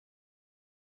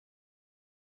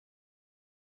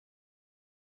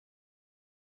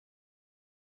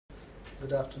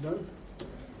Good afternoon.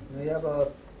 We have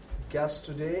a guest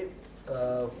today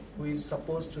who is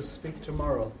supposed to speak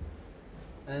tomorrow.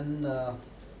 And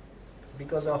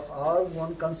because of our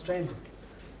one constraint,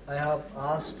 I have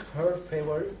asked her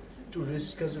favor to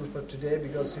reschedule for today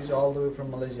because she's all the way from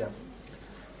Malaysia.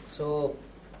 So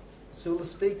she will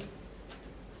speak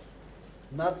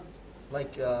not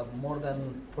like more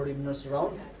than 40 minutes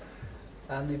around,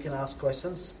 and you can ask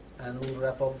questions, and we'll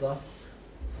wrap up the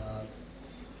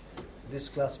this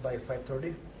class by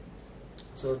 5:30.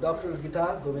 So Dr.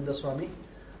 Geeta Govindasamy,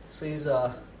 she is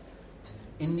a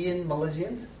Indian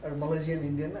Malaysian or Malaysian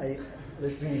Indian.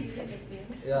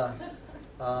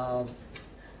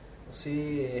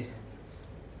 She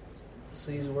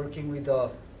is working with the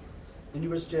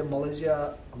University of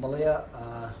Malaya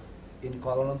in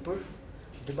Kuala Lumpur,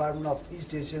 Department of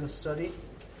East Asian Study,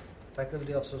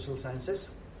 Faculty of Social Sciences,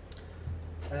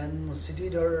 and she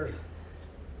did her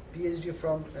PhD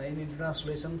in International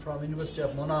Relations from University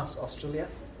of Monash, Australia,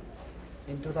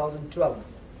 in 2012.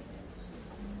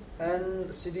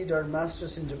 And she did her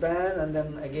Masters in Japan, and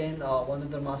then again one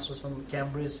other Masters from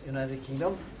Cambridge, United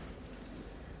Kingdom.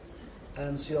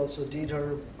 And she also did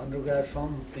her undergrad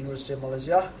from University of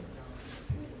Malaysia.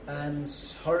 And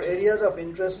her areas of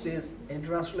interest is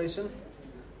international relations,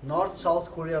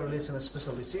 North-South Korea relations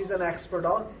especially. She is an expert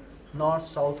on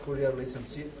North-South Korea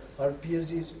relations. Her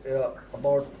PhD is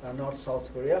about North-South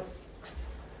Korea,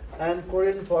 and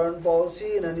Korean foreign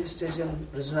policy and East Asian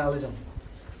regionalism.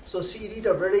 So she did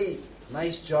a very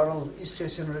nice journal, East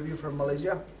Asian Review from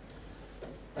Malaysia.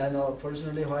 And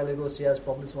fortunately, a while ago, she has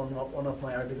published one of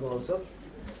my articles also.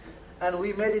 And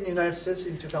we met in the United States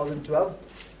in 2012.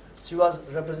 She was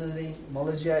representing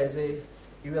Malaysia as a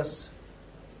U.S.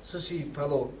 Sushi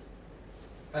fellow.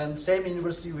 And same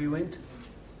university we went.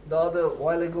 The other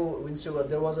while ago,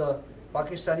 there was a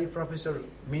Pakistani professor,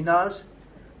 Minaz.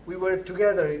 We were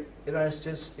together in the United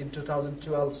States in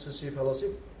 2012 Sushi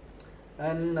Fellowship.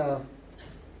 And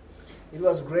it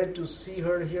was great to see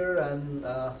her here and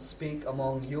speak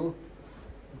among you.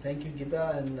 Thank you,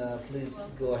 Geeta, and please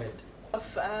go ahead. Of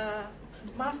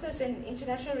Masters in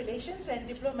International Relations and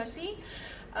Diplomacy,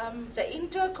 the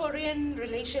inter-Korean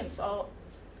relations, or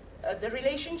the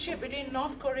relationship between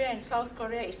North Korea and South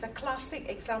Korea, is a classic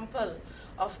example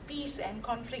of peace and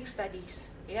conflict studies.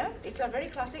 Yeah, it's a very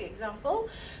classic example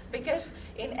because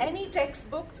in any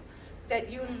textbook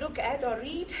that you look at or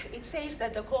read, it says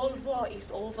that the Cold War is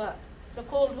over. The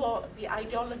Cold War, the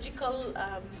ideological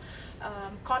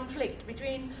conflict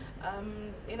between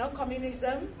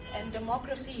communism and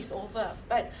democracy is over.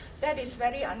 But that is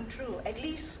very untrue. At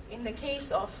least in the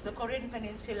case of the Korean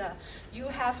Peninsula, you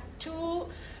have two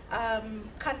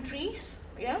countries,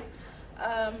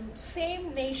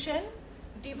 same nation,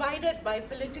 divided by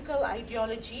political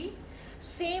ideology,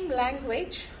 same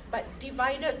language, but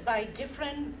divided by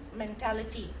different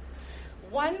mentality.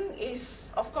 One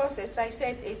is, of course, as I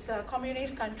said, it's a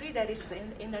communist country that is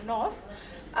in the north,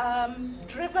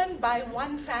 driven by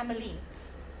one family,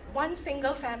 one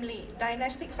single family,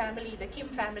 dynastic family, the Kim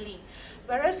family.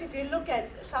 Whereas if you look at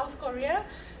South Korea,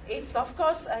 it's of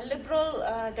course a liberal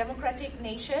democratic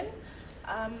nation.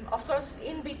 Of course,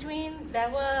 in between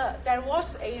there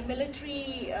was a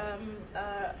military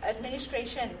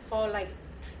administration for like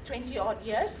 20 odd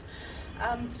years.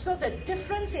 So the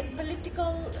difference in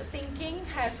political thinking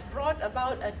has brought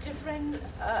about a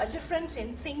difference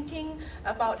in thinking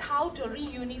about how to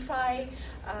reunify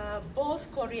both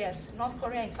Koreas, North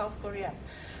Korea and South Korea.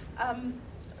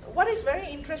 What is very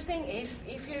interesting is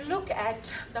if you look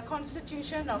at the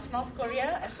constitution of North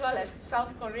Korea as well as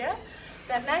South Korea,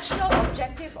 the national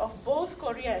objective of both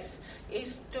Koreas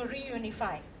is to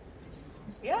reunify.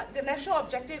 Yeah, the national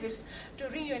objective is to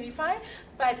reunify,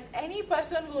 but any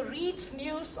person who reads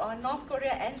news on North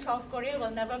Korea and South Korea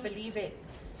will never believe it.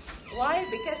 Why?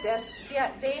 Because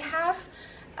they have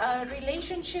a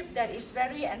relationship that is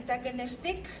very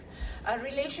antagonistic, a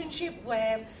relationship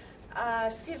where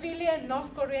civilian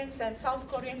North Koreans and South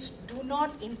Koreans do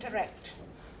not interact.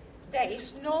 There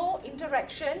is no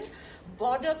interaction,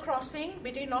 border crossing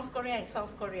between North Korea and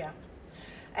South Korea.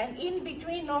 And in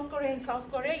between North Korea and South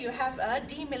Korea, you have a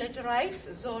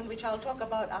demilitarized zone, which I'll talk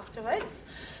about afterwards,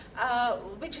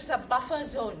 which is a buffer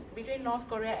zone between North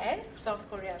Korea and South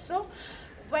Korea. So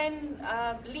when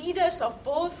leaders of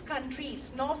both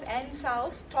countries, North and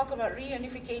South, talk about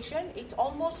reunification, it's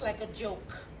almost like a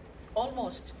joke,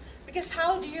 almost. Because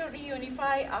how do you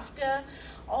reunify after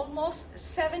almost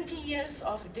 70 years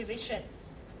of division,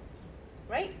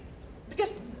 right?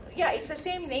 Because yeah, it's the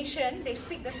same nation, they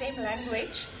speak the same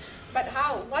language, but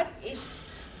how? What is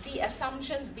the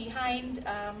assumptions behind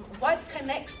what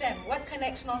connects them, what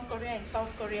connects North Korea and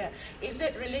South Korea. Is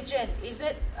it religion? Is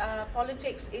it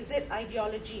politics? Is it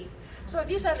ideology? So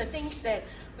these are the things that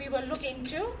we will look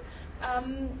into.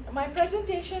 My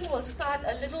presentation will start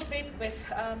a little bit with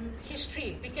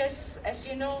history, because as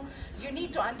you know, you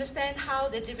need to understand how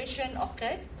the division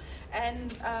occurred.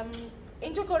 And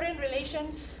inter-Korean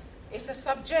relations is a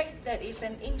subject that is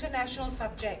an international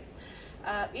subject.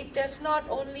 It does not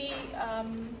only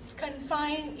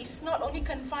it's not only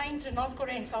confined to North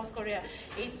Korea and South Korea.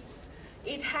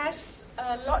 It has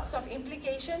lots of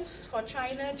implications for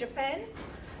China, Japan,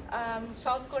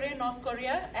 South Korea, North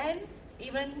Korea, and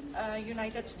even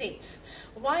United States.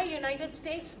 Why United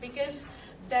States? Because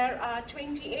there are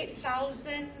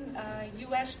 28,000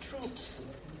 US troops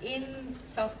in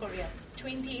South Korea.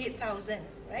 28,000,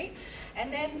 right?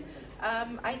 And then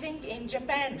I think in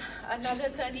Japan, another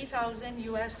 30,000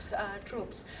 US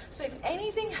troops. So if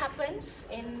anything happens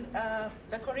in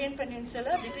the Korean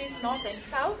Peninsula between North and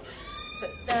South,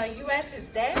 the US is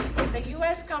there. If the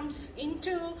US comes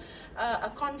into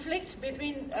a conflict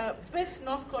with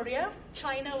North Korea,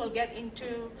 China will get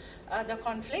into the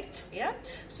conflict. Yeah.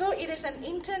 So it is an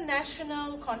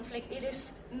international conflict. It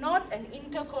is not an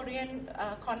inter-Korean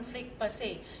conflict per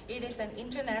se. It is an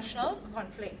international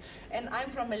conflict. And I'm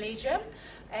from Malaysia,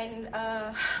 and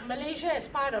Malaysia, as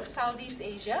part of Southeast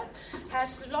Asia,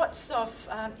 has lots of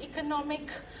economic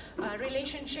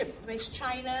relationship with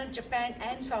China, Japan,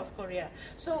 and South Korea.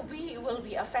 So we will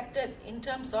be affected in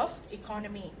terms of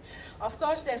economy. Of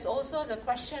course, there's also the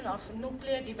question of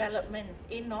nuclear development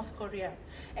in North Korea.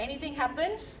 Anything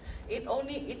happens, it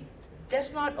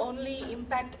does not only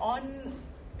impact on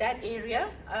that area.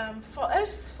 For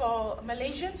us, for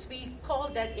Malaysians, we call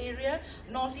that area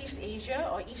Northeast Asia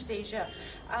or East Asia.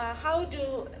 How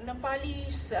do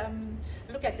Nepalis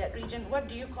look at that region? What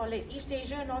do you call it? East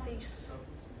Asia, Northeast?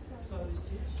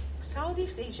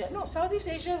 Southeast Asia. No, Southeast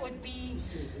Asia would be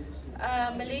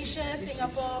Malaysia,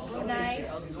 Singapore, Brunei.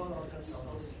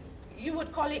 You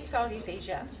would call it Southeast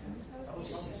Asia.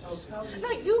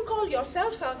 No, you call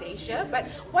yourself South Asia, but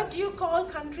what do you call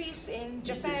countries in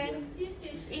Japan?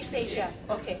 East Asia.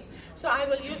 Okay. So I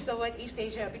will use the word East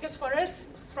Asia, because for us,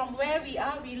 from where we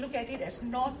are, we look at it as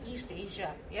Northeast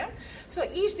Asia. Yeah. So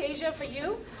East Asia for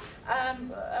you,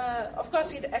 of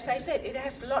course, as I said, it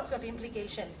has lots of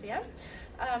implications. Yeah.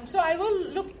 So I will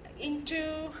look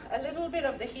into a little bit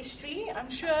of the history. I'm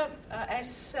sure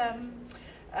as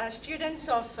students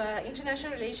of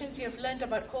international relations, you have learned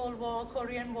about Cold War,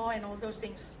 Korean War, and all those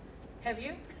things. Have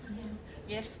you?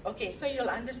 Yeah. Yes. Okay. So you'll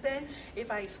understand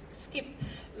if I skip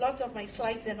lots of my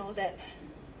slides and all that.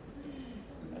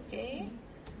 Okay.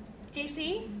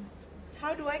 Casey,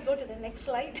 how do I go to the next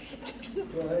slide?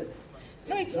 Go ahead.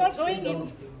 No, it's not going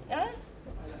in. Huh?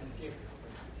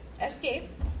 Escape.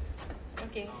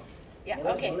 Okay. Yeah,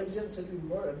 okay. Malaysians will be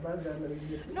more advanced than the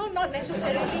Indian. No, not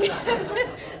necessarily.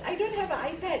 I don't have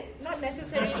an iPad. Not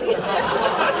necessarily.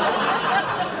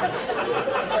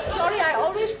 Sorry, I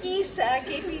always tease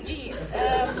KCG.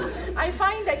 I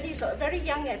find that he's very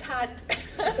young at heart.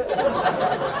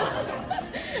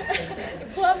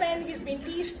 Poor man, he's been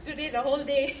teased today the whole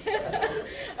day.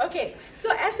 Okay,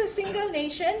 so as a single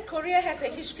nation, Korea has a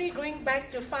history going back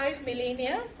to 5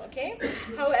 millennia. Okay,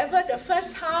 however, the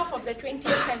first half of the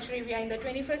 20th century, we are in the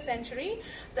 21st century,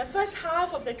 the first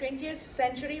half of the 20th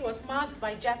century was marked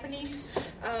by Japanese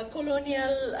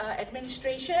colonial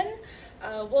administration,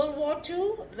 World War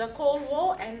II, the Cold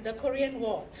War, and the Korean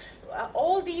War.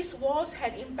 All these wars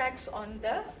had impacts on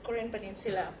the Korean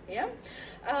Peninsula. Yeah.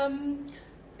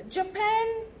 Japan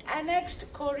annexed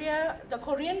the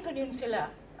Korean Peninsula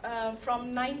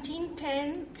from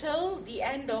 1910 till the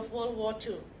end of World War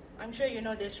II. I'm sure you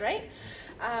know this, right?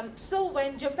 So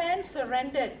when Japan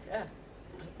surrendered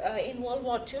in World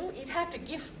War II, it had to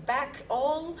give back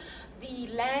all the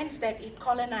lands that it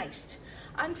colonized.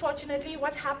 Unfortunately,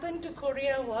 what happened to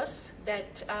Korea was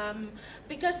that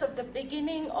because of the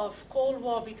beginning of Cold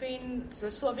War between the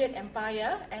Soviet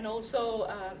Empire and also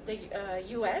the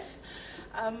US,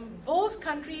 both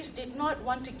countries did not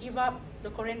want to give up the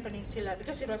Korean Peninsula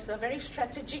because it was a very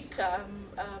strategic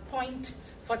point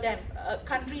for them, a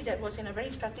country that was in a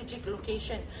very strategic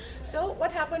location. So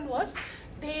what happened was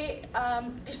they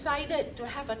decided to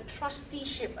have a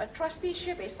trusteeship. A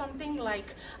trusteeship is something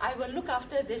like, I will look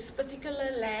after this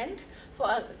particular land for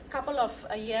a couple of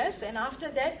years, and after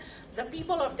that, the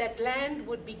people of that land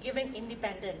would be given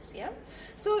independence. Yeah.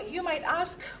 So you might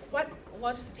ask, what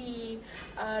was the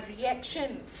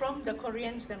reaction from the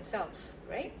Koreans themselves,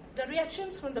 right? The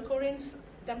reactions from the Koreans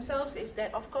themselves is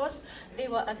that, of course, they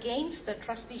were against the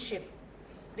trusteeship.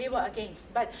 They were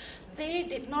against, but they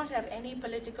did not have any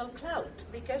political clout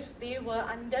because they were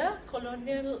under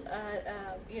colonial,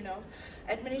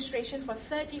 administration for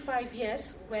 35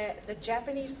 years, where the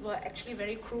Japanese were actually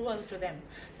very cruel to them.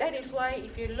 That is why,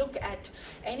 if you look at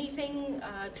anything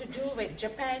to do with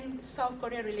Japan-South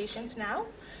Korea relations now,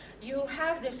 you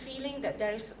have this feeling that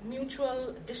there is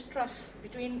mutual distrust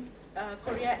between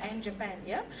Korea and Japan,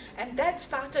 yeah, and that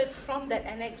started from that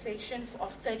annexation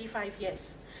of 35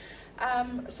 years.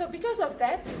 So because of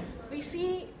that, we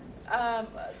see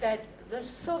that the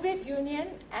Soviet Union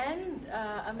and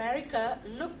America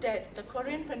looked at the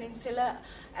Korean Peninsula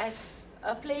as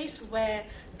a place where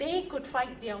they could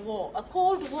fight their war. A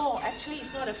Cold War actually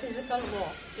is not a physical war.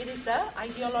 It is an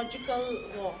ideological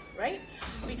war, right,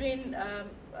 between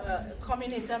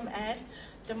communism and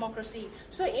democracy.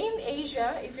 So in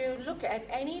Asia, if you look at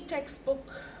any textbook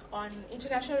on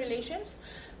international relations,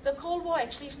 the Cold War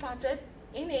actually started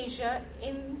in Asia,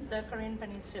 in the Korean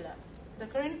Peninsula. The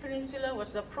Korean Peninsula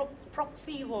was the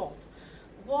proxy war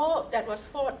that was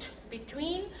fought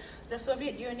between the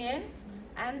Soviet Union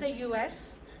and the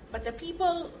US, but the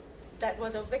people that were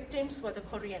the victims were the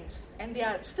Koreans, and they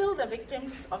are still the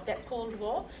victims of that Cold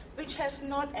War, which has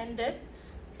not ended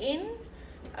in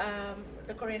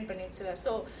the Korean Peninsula.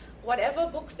 So whatever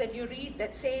books that you read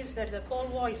that says that the Cold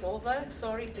War is over,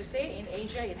 sorry to say, in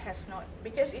Asia it has not.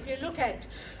 Because if you look at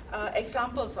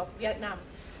examples of Vietnam,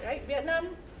 right?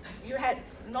 Vietnam, you had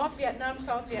North Vietnam,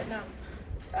 South Vietnam,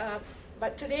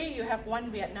 but today you have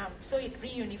one Vietnam, so it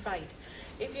reunified.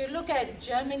 If you look at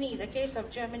Germany, the case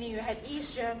of Germany, you had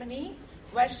East Germany,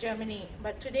 West Germany,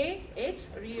 but today it's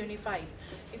reunified.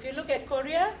 If you look at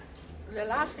Korea, the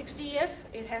last 60 years,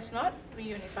 it has not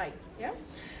reunified. Yeah.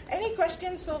 Any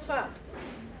questions so far?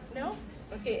 No?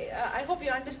 Okay, I hope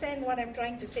you understand what I'm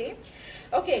trying to say.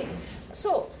 Okay,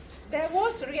 so there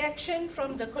was reaction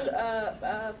from the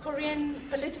Korean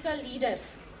political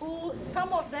leaders, who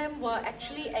some of them were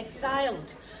actually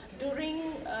exiled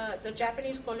during the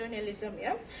Japanese colonialism.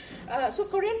 Yeah? So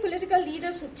Korean political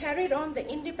leaders who carried on the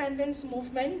independence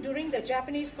movement during the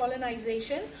Japanese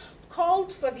colonization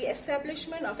called for the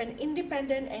establishment of an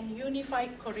independent and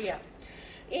unified Korea.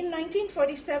 In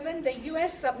 1947, the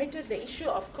US submitted the issue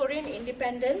of Korean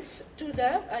independence to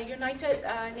the United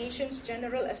Nations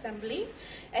General Assembly,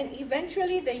 and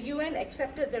eventually the UN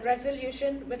accepted the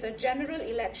resolution with a general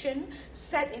election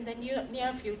set in the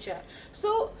near future.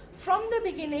 So from the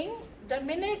beginning, the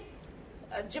minute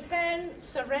Japan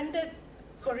surrendered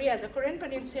Korea, the Korean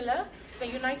Peninsula, the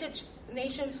United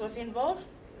Nations was involved,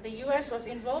 the US was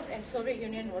involved, and Soviet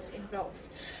Union was involved.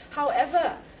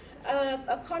 However,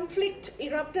 a conflict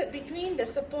erupted between the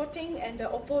supporting and the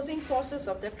opposing forces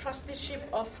of the trusteeship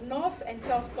of North and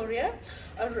South Korea,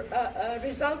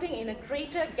 resulting in a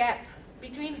greater gap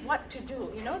between what to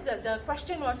do. You know, the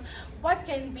question was, what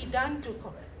can be done to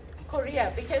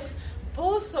Korea? Because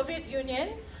both Soviet Union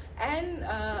and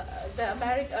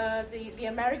the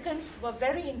Americans were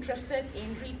very interested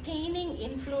in retaining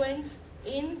influence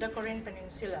in the Korean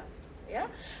Peninsula. Yeah?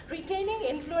 Retaining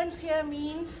influence here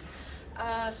means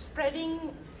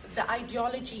spreading the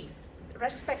ideology,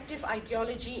 respective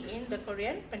ideology in the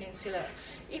Korean Peninsula.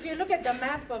 If you look at the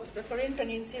map of the Korean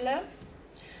Peninsula,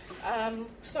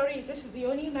 sorry, this is the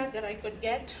only map that I could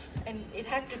get, and it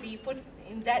had to be put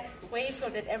in that way so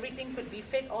that everything could be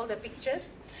fit, all the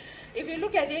pictures. If you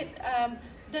look at it,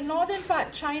 the northern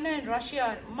part, China and Russia,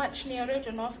 are much nearer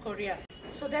to North Korea.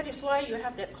 So that is why you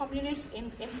have that communist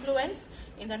influence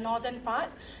in the northern part,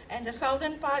 and the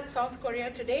southern part, South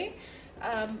Korea today,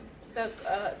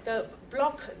 the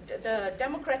bloc, the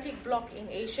democratic bloc in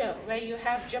Asia, where you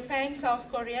have Japan, South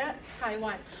Korea,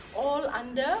 Taiwan, all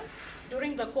under,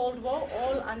 during the Cold War,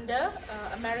 all under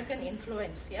American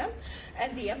influence. Yeah,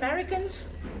 and the Americans,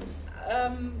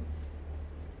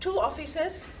 two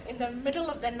officers in the middle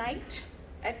of the night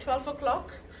at 12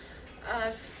 o'clock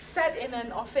sat in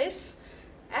an office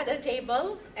at a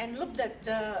table and looked at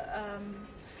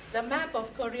the map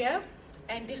of Korea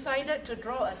and decided to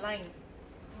draw a line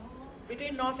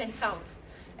between North and South.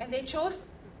 And they chose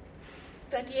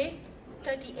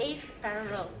 38th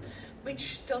parallel,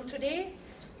 which till today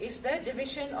is the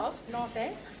division of North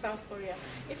and South Korea.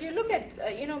 If you look at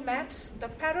maps, the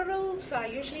parallels are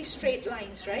usually straight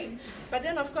lines, right? But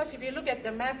then of course if you look at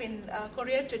the map in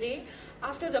Korea today,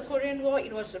 after the Korean War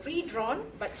it was redrawn,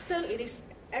 but still it is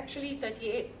actually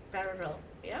 38 parallel.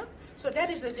 Yeah. So that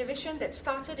is the division that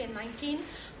started in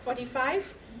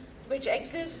 1945, which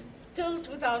exists till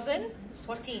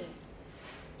 2014.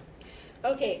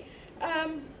 Okay.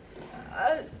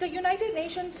 The United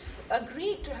Nations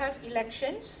agreed to have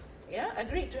elections. Yeah,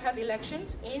 agreed to have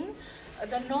elections in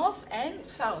the North and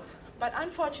South. But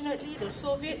unfortunately, the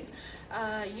Soviet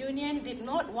Union did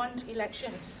not want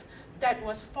elections that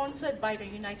was sponsored by the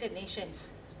United Nations,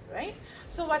 right?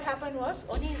 So what happened was,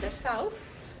 only in the South,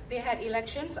 they had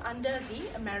elections under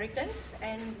the Americans,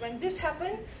 and when this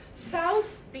happened,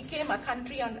 South became a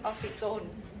country of its own,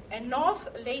 and North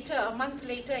later, a month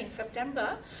later in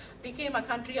September, became a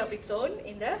country of its own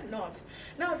in the North.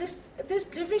 Now this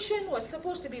division was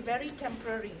supposed to be very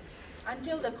temporary,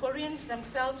 until the Koreans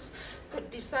themselves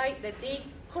could decide that they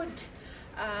could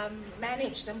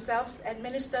manage themselves,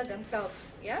 administer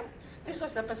themselves, yeah? This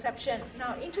was the perception.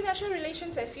 Now, international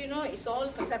relations, as you know, is all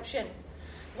perception.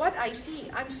 What I see,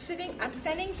 I'm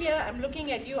standing here, I'm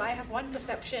looking at you, I have one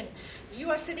perception. You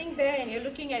are sitting there and you're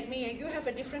looking at me and you have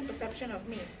a different perception of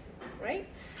me, right?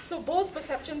 So both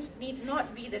perceptions need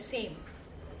not be the same.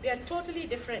 They are totally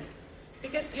different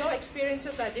because your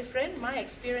experiences are different, my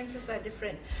experiences are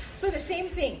different. So the same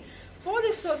thing. For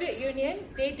the Soviet Union,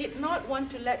 they did not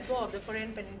want to let go of the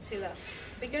Korean Peninsula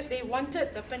because they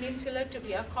wanted the peninsula to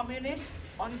be a communist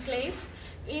enclave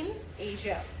in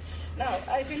Asia. Now,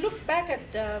 if you look back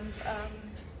at the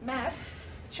map,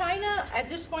 China at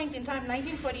this point in time,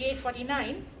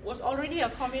 1948-49, was already a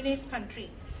communist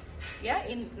country. Yeah,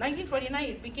 in 1949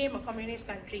 it became a communist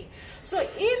country. So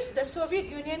if the Soviet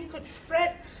Union could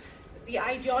spread the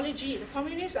ideology, the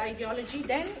communist ideology,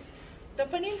 then the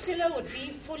peninsula would be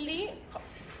fully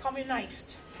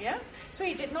communized. Yeah, so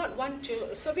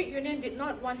Soviet Union did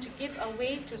not want to give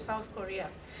away to South Korea.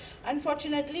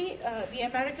 Unfortunately, the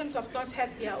Americans, of course, had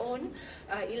their own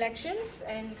elections,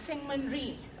 and Syngman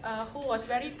Rhee, who was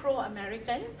very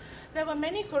pro-American. There were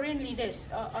many Korean leaders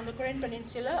on the Korean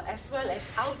Peninsula, as well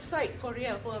as outside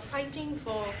Korea, who were fighting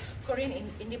for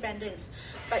Korean independence.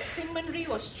 But Syngman Rhee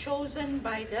was chosen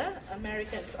by the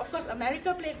Americans. Of course,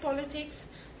 America played politics.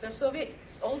 The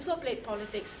Soviets also played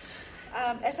politics.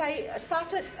 As I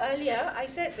started earlier, I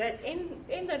said that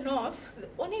in the North,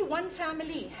 only one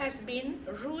family has been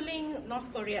ruling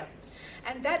North Korea.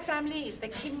 And that family is the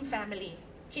Kim family.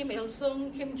 Kim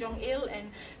Il-sung, Kim Jong-il, and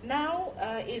now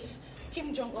is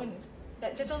Kim Jong-un.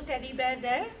 That little teddy bear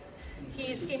there,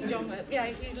 he is Kim Jong-un. Yeah,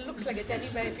 he looks like a teddy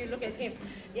bear if you look at him.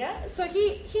 Yeah, so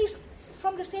he's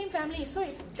from the same family, so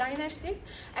it's dynastic.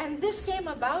 And this came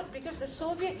about because the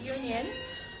Soviet Union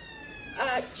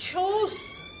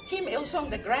chose Kim Il-sung,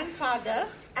 the grandfather,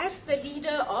 as the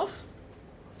leader of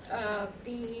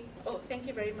thank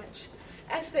you very much,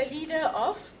 as the leader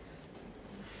of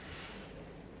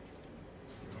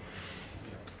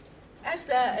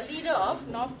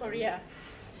North Korea.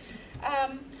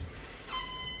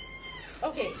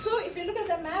 Okay, so if you look at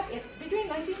the map, between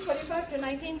 1945 to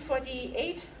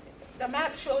 1948, the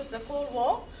map shows the Cold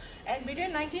War, and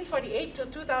between 1948 to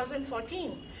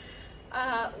 2014,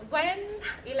 when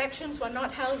elections were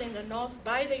not held in the North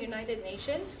by the United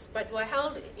Nations, but were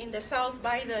held in the South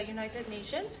by the United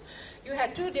Nations, you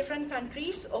had two different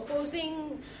countries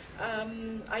opposing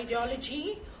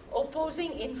ideology,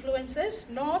 opposing influences.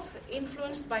 North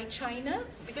influenced by China,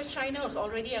 because China was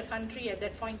already a country at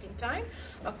that point in time,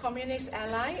 a communist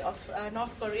ally of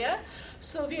North Korea.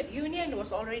 Soviet Union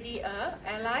was already an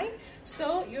ally.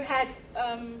 So you had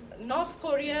North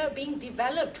Korea being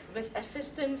developed with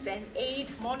assistance and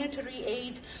aid, monetary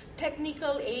aid,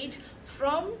 technical aid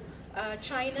from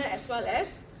China as well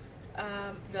as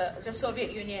the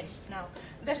Soviet Union. Now,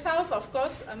 the South, of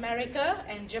course, America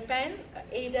and Japan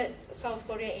aided South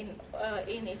Korea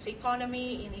in its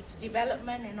economy, in its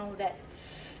development and all that.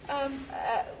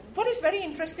 What is very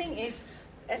interesting is,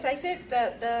 as I said,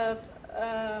 the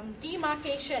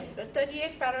demarcation, the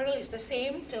 38th parallel is the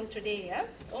same till today. Yeah?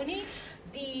 Only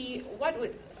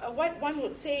what one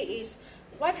would say is,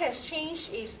 what has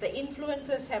changed is the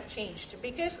influences have changed,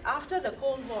 because after the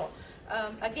Cold War,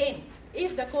 again,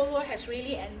 if the Cold War has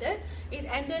really ended, it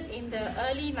ended in the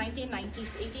early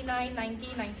 1990s, 89,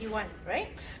 90, 91, right?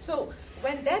 So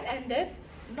when that ended,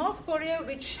 North Korea,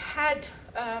 which had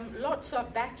lots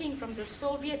of backing from the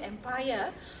Soviet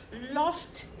Empire,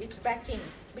 lost its backing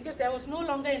because there was no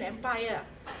longer an empire.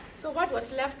 So what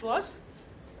was left was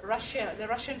Russia, the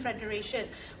Russian Federation.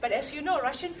 But as you know,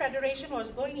 Russian Federation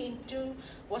was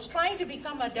trying to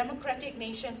become a democratic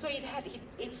nation, so it had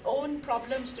its own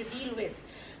problems to deal with.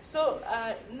 So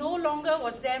no longer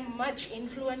was there much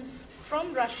influence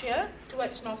from Russia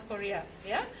towards North Korea.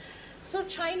 Yeah. So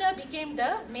China became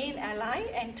the main ally,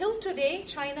 and till today,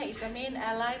 China is the main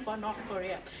ally for North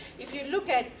Korea. If you look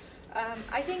at,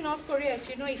 I think North Korea, as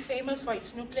you know, is famous for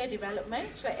its nuclear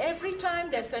development. So every time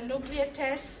there's a nuclear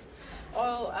test,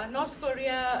 or North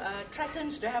Korea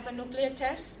threatens to have a nuclear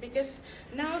test, because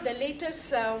now the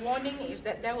latest warning is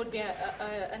that there would be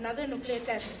another nuclear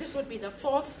test. This would be the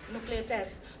 4th nuclear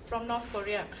test from North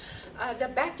Korea. The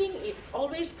backing, it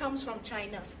always comes from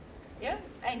China. Yeah?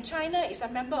 And China is a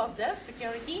member of the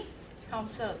Security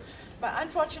Council. But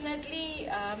unfortunately,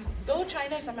 though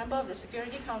China is a member of the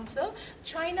Security Council,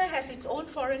 China has its own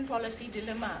foreign policy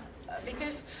dilemma.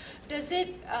 Because does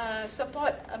it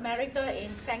support America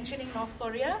in sanctioning North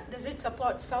Korea? Does it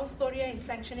support South Korea in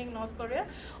sanctioning North Korea?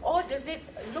 Or does it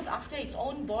look after its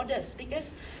own borders?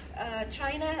 Because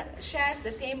China shares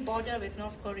the same border with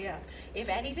North Korea. If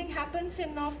anything happens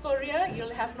in North Korea, you'll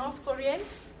have North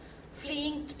Koreans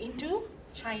fleeing into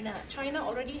China. China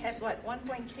already has, what,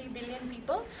 1.3 billion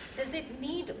people? Does it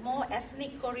need more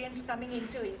ethnic Koreans coming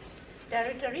into its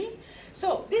territory?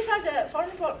 So these are the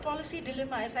foreign policy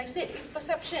dilemma. As I said, it's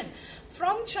perception.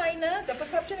 From China, the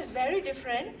perception is very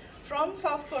different from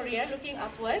South Korea looking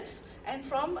upwards, and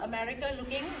from America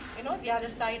looking, the other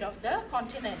side of the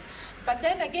continent. But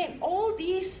then again, all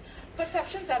these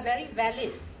perceptions are very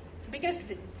valid, because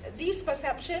these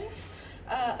perceptions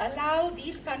allow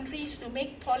these countries to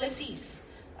make policies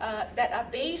that are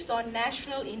based on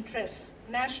national interests,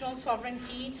 national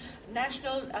sovereignty,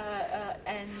 national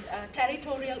and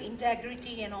territorial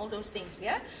integrity, and all those things.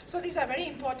 Yeah. So these are very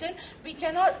important. We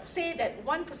cannot say that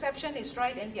one perception is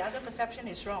right and the other perception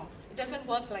is wrong. It doesn't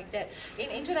work like that. In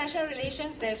international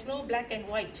relations, there's no black and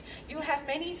white. You have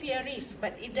many theories,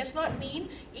 but it does not mean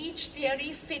each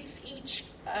theory fits each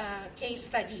case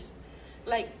study.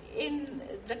 Like in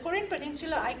the Korean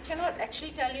Peninsula, I cannot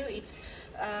actually tell you it's,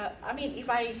 if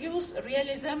I use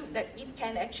realism, that it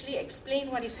can actually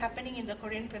explain what is happening in the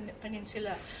Korean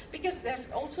Peninsula. Because there's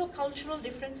also cultural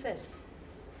differences,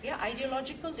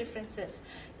 ideological differences.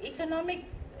 Economic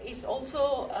is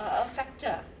also a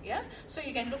factor, So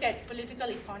you can look at political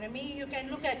economy, you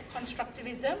can look at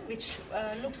constructivism, which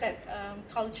looks at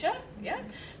culture,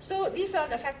 So these are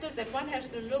the factors that one has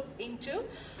to look into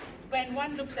when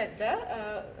one looks at the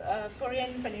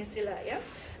Korean Peninsula,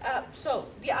 so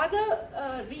the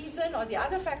other reason, or the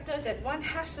other factor that one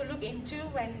has to look into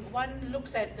when one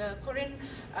looks at the Korean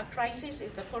crisis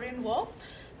is the Korean War.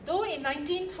 Though in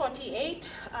 1948,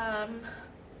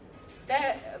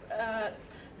 there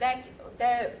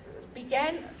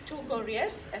began two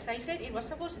Koreas. As I said, it was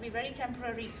supposed to be very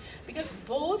temporary, because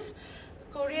both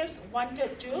Koreas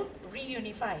wanted to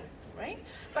reunify. Right?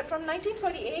 But from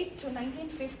 1948 to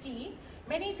 1950,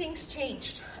 many things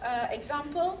changed.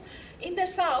 Example, in the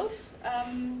South,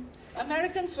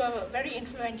 Americans were very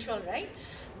influential, right?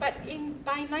 But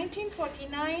by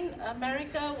 1949,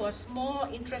 America was more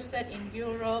interested in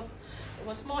Europe,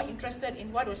 was more interested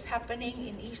in what was happening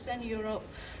in Eastern Europe,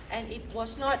 and it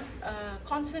was not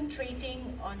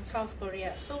concentrating on South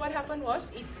Korea. So what happened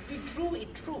was, it withdrew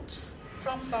its troops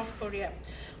from South Korea.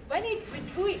 When it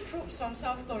withdrew its troops from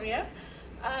South Korea,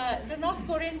 the North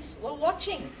Koreans were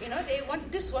watching.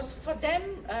 This was for them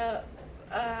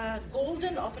a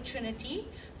golden opportunity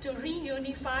to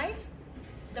reunify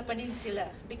the peninsula,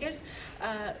 because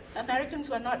Americans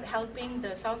were not helping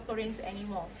the South Koreans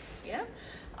anymore.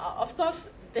 Of course,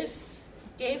 this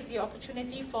gave the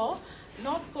opportunity for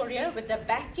North Korea, with the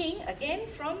backing again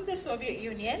from the Soviet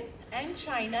Union and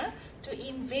China, to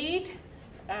invade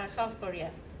South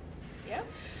Korea.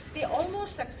 They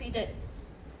almost succeeded.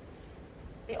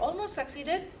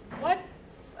 What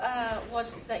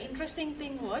was the interesting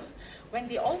thing was, when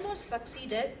they almost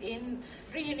succeeded in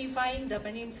reunifying the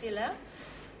peninsula,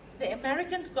 the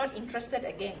Americans got interested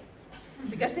again,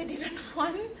 because they did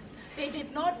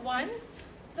not want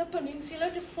the peninsula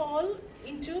to fall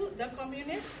into the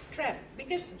communist trap,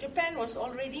 because Japan was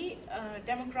already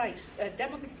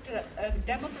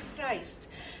democratized.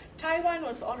 Taiwan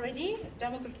was already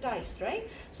democratized, right?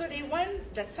 So they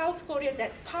want the South Korea,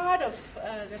 that part of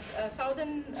the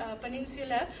southern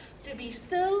peninsula, to be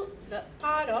still the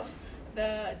part of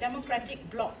the democratic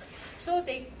bloc. So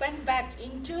they went back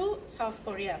into South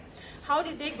Korea. How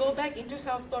did they go back into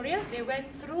South Korea? They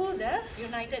went through the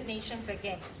United Nations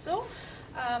again. So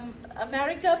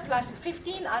America plus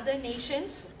 15 other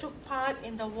nations took part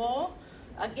in the war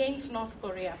against North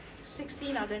Korea.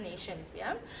 16 other nations,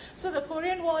 So the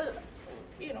Korean War,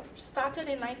 started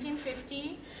in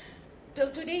 1950. Till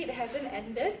today, it hasn't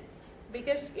ended,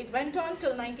 because it went on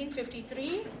till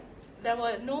 1953. There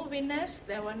were no winners,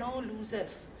 there were no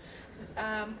losers.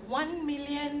 1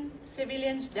 million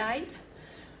civilians died.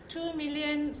 2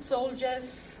 million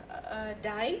soldiers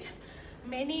died.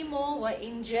 Many more were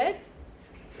injured.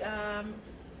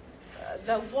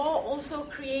 The war also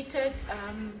created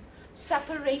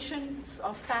separations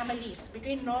of families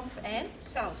between North and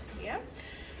South. Yeah.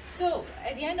 So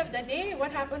at the end of the day,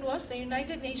 what happened was the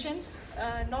United Nations,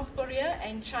 North Korea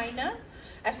and China,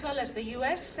 as well as the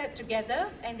US, sat together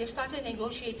and they started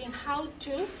negotiating how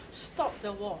to stop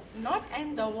the war. Not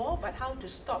end the war, but how to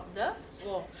stop the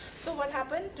war. So what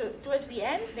happened? Towards the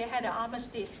end, they had an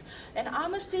armistice. An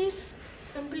armistice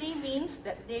simply means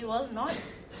that they will not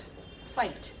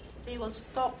fight. They will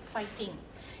stop fighting.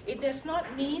 It does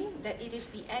not mean that it is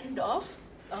the end of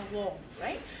a war,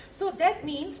 right? So that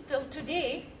means till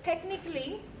today,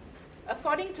 technically,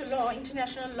 according to law,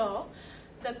 international law,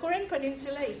 the Korean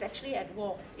Peninsula is actually at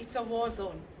war. It's a war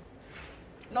zone.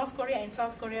 North Korea and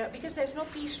South Korea, because there's no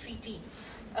peace treaty.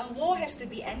 A war has to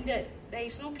be ended. There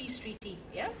is no peace treaty.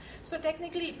 Yeah. So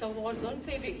technically, it's a war zone.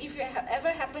 So if you ever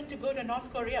happen to go to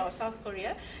North Korea or South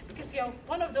Korea, because you're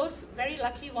one of those very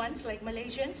lucky ones like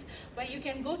Malaysians, where you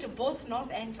can go to both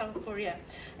North and South Korea.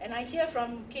 And I hear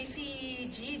from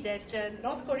KCG that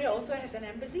North Korea also has an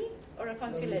embassy or a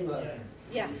consulate.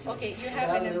 Yeah. Okay. You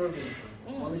have an embassy.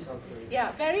 Only South Korea.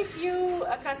 Yeah, very few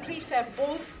countries have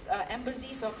both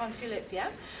embassies or consulates. Yeah,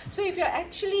 so if you're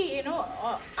actually,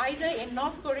 either in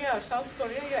North Korea or South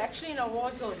Korea, you're actually in a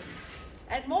war zone,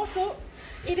 and more so,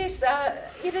 it is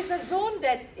a zone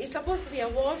that is supposed to be a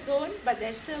war zone, but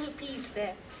there's still peace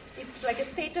there. It's like a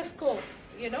status quo.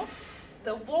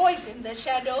 The war is in the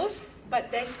shadows,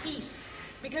 but there's peace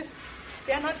because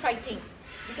they are not fighting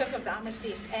because of the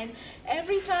armistice. And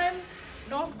every time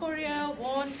North Korea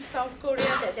warns South Korea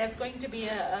that there's going to be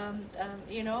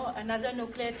another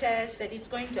nuclear test, that it's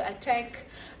going to attack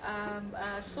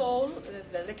Seoul,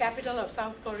 the capital of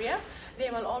South Korea.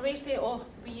 They will always say, "Oh,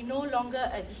 we no longer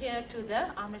adhere to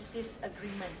the armistice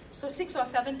agreement." So 6 or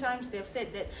 7 times they've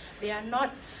said that they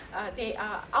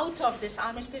are out of this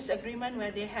armistice agreement,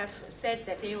 where they have said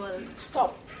that they will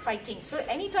stop fighting. So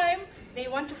anytime they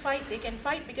want to fight, they can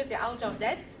fight because they're out of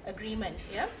that agreement.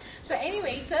 Yeah. So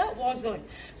anyway, it's a war zone.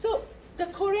 So the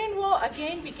Korean War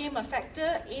again became a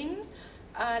factor in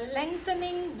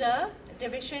lengthening the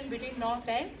division between North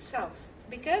and South.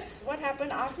 Because what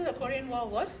happened after the Korean War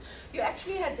was, you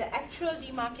actually had the actual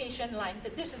demarcation line.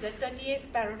 This is the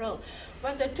 38th parallel.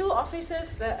 When the two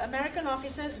officers, the American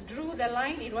officers, drew the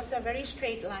line, it was a very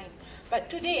straight line. But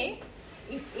today,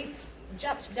 it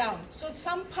juts down. So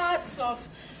some parts of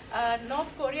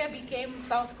North Korea became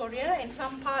South Korea, and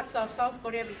some parts of South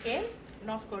Korea became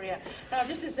North Korea. Now,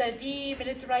 this is a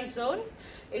demilitarized zone.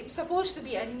 It's supposed to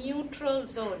be a neutral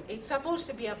zone. It's supposed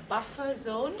to be a buffer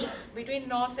zone between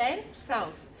North and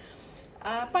South.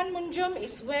 Panmunjom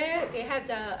is where they had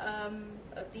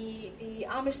the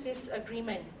armistice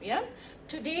agreement. Yeah.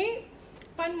 Today,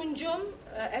 Panmunjom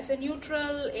as a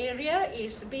neutral area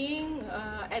is being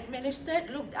administered,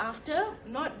 looked after,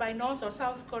 not by North or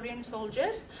South Korean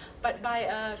soldiers, but by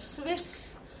a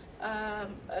Swiss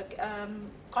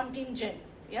contingent,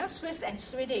 yeah, Swiss and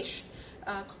Swedish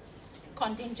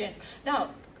contingent.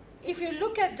 Now, if you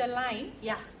look at the line,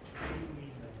 yeah,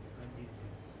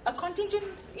 a contingent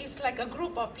is like a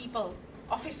group of people,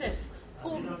 officers,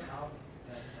 who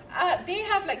they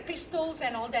have like pistols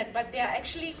and all that, but they are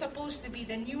actually supposed to be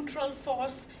the neutral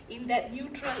force in that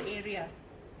neutral area.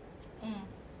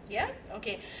 Yeah,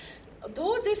 okay.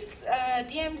 Though this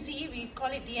DMZ, we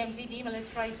call it DMZ,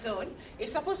 demilitarized zone,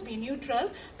 is supposed to be neutral,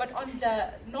 but on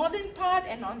the northern part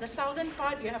and on the southern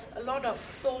part, you have a lot of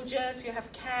soldiers, you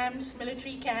have camps,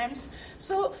 military camps.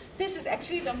 So this is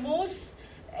actually the most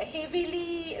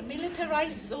heavily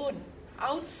militarized zone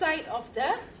outside of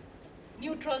the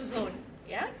neutral zone.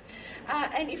 Yeah,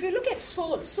 and if you look at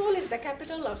Seoul, Seoul is the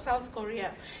capital of South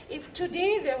Korea. If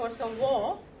today there was a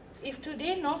war, if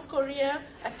today North Korea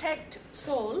attacked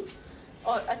Seoul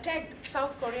or attacked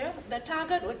South Korea, the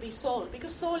target would be Seoul,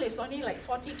 because Seoul is only like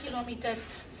 40 kilometers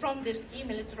from this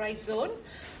demilitarized zone.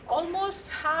 Almost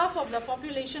half of the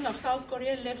population of South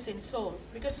Korea lives in Seoul,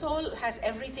 because Seoul has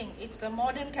everything. It's the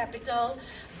modern capital,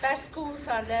 best schools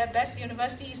are there, best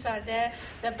universities are there,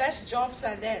 the best jobs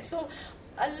are there. So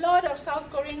a lot of South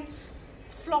Koreans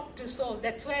flock to Seoul.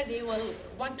 That's where they will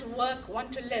want to work,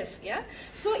 want to live. Yeah.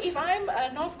 So if I'm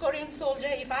a North Korean soldier,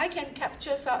 if I can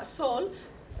capture Seoul,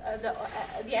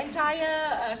 the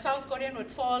entire South Korean would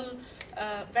fall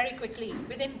very quickly.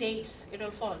 Within days, it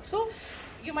will fall. So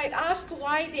you might ask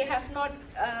why they have not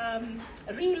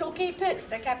relocated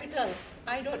the capital.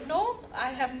 I don't know. I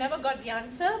have never got the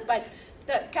answer, but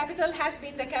the capital has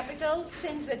been the capital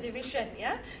since the division.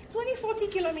 Yeah, it's only 40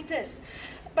 kilometers.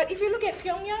 But if you look at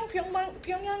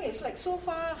Pyongyang is like so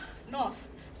far north.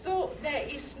 So there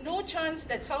is no chance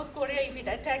that South Korea, if it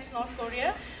attacks North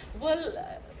Korea, will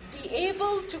be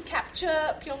able to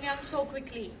capture Pyongyang so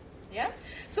quickly. Yeah.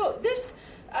 So this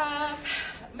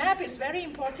map is very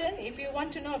important if you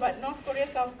want to know about North Korea,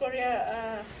 South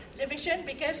Korea division,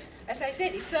 because, as I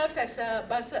said, it serves as a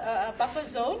buffer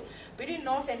zone between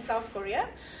North and South Korea.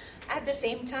 At the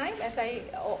same time, as I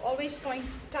always point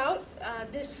out,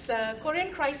 this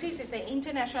Korean crisis is an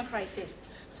international crisis.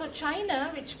 So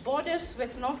China, which borders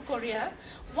with North Korea,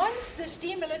 wants this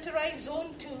demilitarized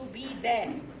zone to be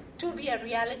there, to be a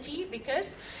reality,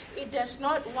 because it does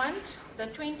not want the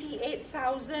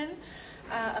 28,000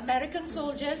 American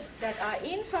soldiers that are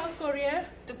in South Korea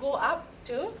to go up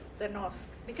to the north,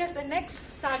 because the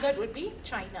next target would be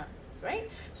China, right?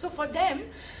 So for them,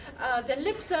 the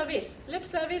lip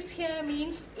service here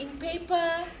means in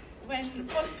paper, when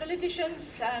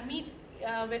politicians meet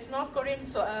with North Korean,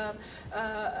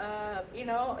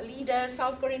 leaders,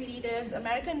 South Korean leaders,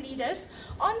 American leaders,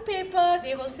 on paper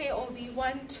they will say, oh, we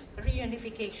want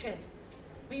reunification.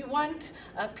 We want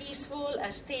a peaceful,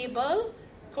 a stable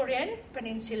Korean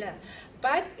peninsula.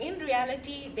 But in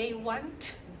reality, they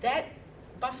want that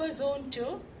buffer zone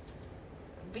to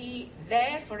be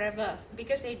there forever,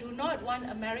 because they do not want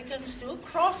Americans to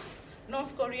cross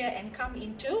North Korea and come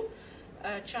into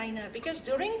China. Because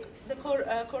during the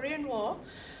Korean War,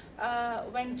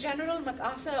 when General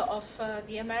MacArthur of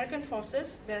the American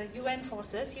forces, the UN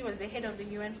forces, he was the head of the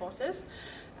UN forces,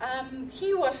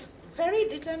 he was very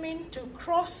determined to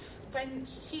cross. When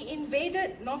he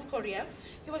invaded North Korea,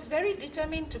 he was very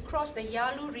determined to cross the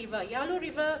Yalu River. Yalu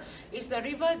River is the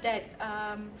river that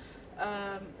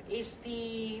is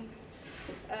the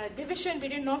division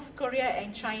between North Korea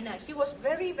and China. He was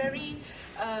very, very,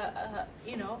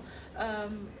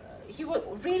 he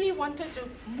really wanted to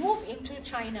move into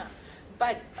China.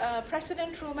 But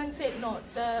President Truman said, no,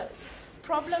 the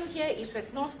problem here is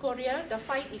with North Korea, the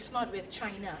fight is not with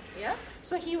China. Yeah?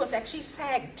 So he was actually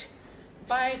sacked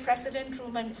by President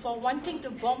Truman for wanting to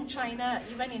bomb China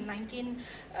even in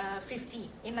 1950,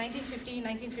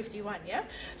 1951. Yeah?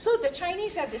 So the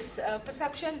Chinese have this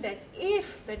perception that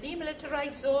if the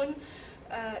demilitarized zone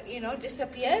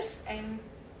disappears and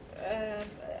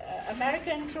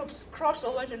American troops cross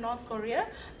over to North Korea,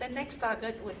 the next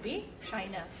target would be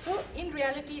China. So in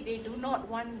reality, they do not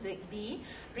want the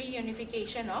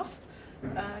reunification of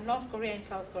North Korea and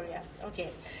South Korea.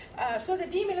 Okay, so the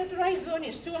demilitarized zone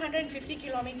is 250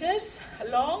 kilometers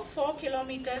long, 4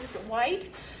 kilometers wide.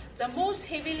 The most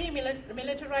heavily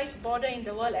militarized border in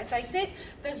the world. As I said,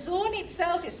 the zone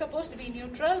itself is supposed to be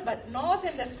neutral, but north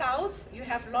and the south, you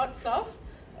have lots of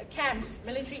camps,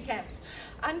 military camps.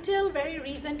 Until very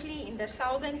recently, in the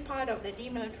southern part of the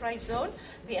demilitarized zone,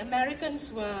 the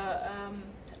Americans were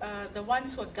the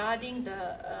ones who were guarding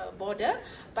the border,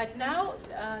 but now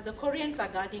the Koreans are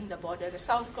guarding the border, the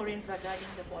South Koreans are guarding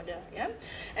the border. Yeah?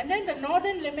 And then the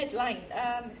northern limit line.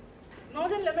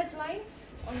 Northern limit line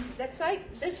on that side,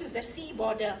 this is the sea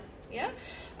border. Yeah?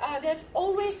 There's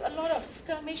always a lot of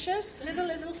skirmishes,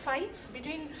 little fights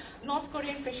between North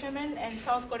Korean fishermen and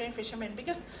South Korean fishermen,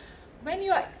 because when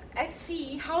you are at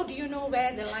sea, how do you know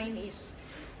where the line is?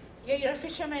 You're a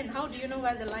fisherman, how do you know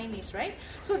where the line is, right?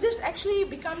 So this actually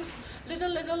becomes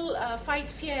little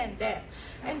fights here and there.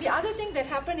 And the other thing that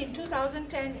happened in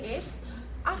 2010 is,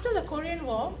 after the Korean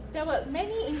War, there were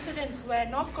many incidents where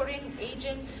North Korean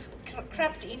agents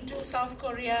crept into South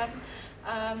Korea.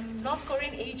 North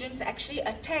Korean agents actually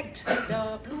attacked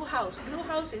the Blue House. Blue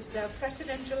House is the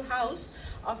presidential house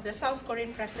of the South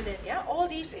Korean president. Yeah, all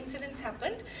these incidents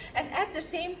happened, and at the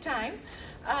same time,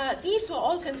 these were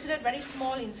all considered very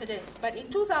small incidents. But in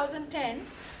 2010,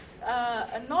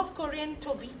 a North Korean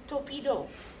torpedo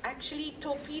actually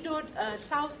torpedoed a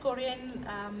South Korean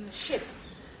ship,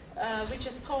 which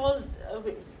is called,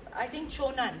 I think,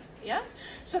 Chonan. Yeah,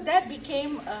 so that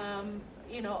became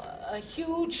a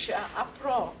huge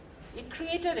uproar. It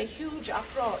created a huge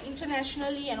uproar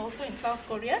internationally and also in South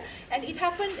Korea, and it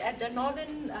happened at the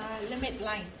northern limit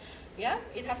line. Yeah,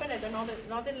 it happened at the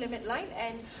northern limit line,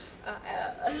 and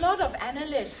a lot of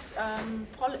analysts,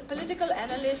 political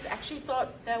analysts, actually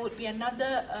thought there would be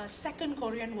another second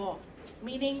Korean War,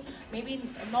 meaning maybe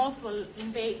North will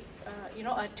invade,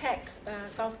 attack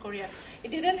South Korea.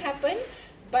 It didn't happen,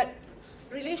 but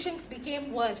relations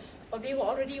became worse, or they were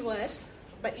already worse,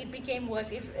 but it became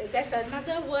worse. If there's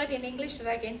another word in English that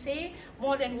I can say,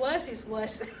 more than worse is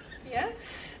worse. Yeah,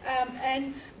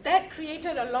 and that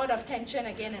created a lot of tension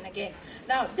again and again.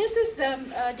 Now, this is the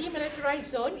demilitarized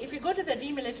zone. If you go to the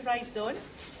demilitarized zone,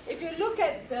 if you look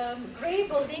at the gray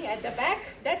building at the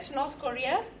back, that's North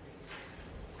Korea.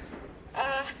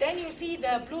 Then you see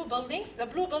the blue buildings. The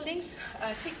blue buildings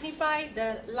signify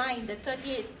the line, the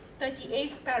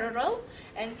 38th parallel,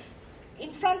 and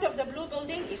in front of the blue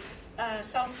building is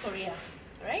South Korea.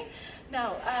 right?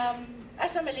 Now,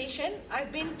 as a Malaysian,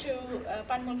 I've been to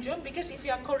Panmunjom, because if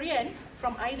you are Korean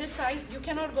from either side, you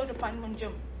cannot go to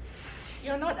Panmunjom.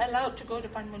 You're not allowed to go to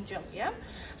Panmunjom, yeah?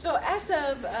 So as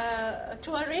a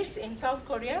tourist in South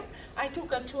Korea, I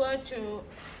took a tour to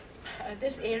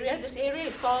this area. This area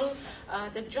is called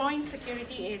the Joint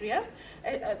Security Area.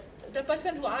 The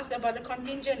person who asked about the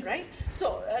contingent, right?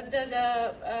 So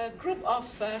the group of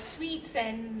Swedes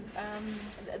and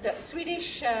the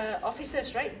Swedish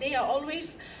officers, right? They are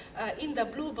always in the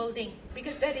blue building,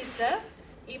 because that is the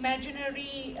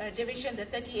imaginary division, the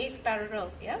 38th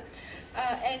parallel, yeah?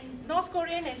 And North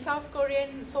Korean and South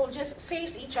Korean soldiers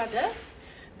face each other.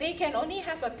 They can only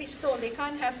have a pistol. They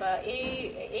can't have a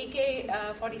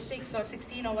AK-46 or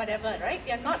 16 or whatever, right?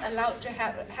 They are not allowed to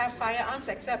have firearms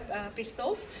except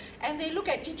pistols. And they look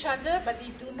at each other, but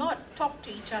they do not talk to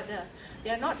each other.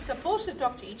 They are not supposed to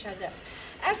talk to each other.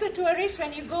 As a tourist,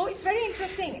 when you go, it's very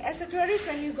interesting. As a tourist,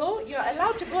 when you go, you're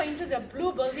allowed to go into the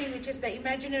blue building, which is the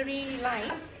imaginary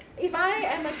line. If I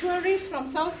am a tourist from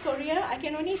South Korea, I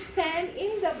can only stand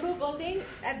in the blue building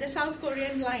at the South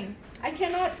Korean line. I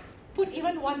cannot put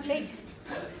even one leg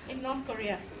in North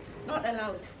Korea. Not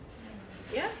allowed.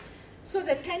 Yeah? So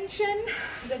the tension,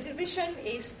 the division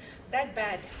is that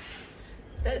bad.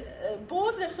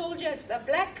 Both the soldiers, the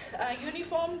black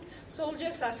uniformed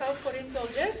soldiers are South Korean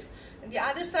soldiers. And the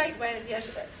other side, where they are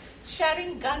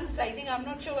sharing guns, I think, I'm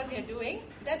not sure what they're doing.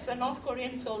 That's a North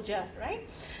Korean soldier, right?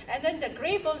 And then the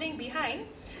grey building behind,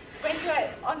 when you are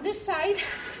on this side,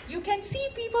 you can see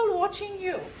people watching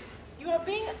you. You are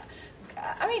being,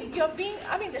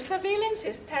 the surveillance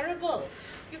is terrible.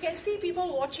 You can see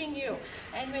people watching you.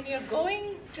 And when you're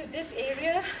going to this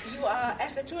area, you are,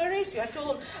 as a tourist, you are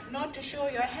told not to show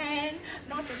your hand,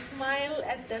 not to smile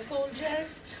at the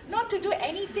soldiers, not to do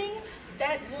anything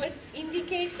that would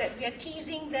indicate that we are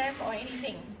teasing them or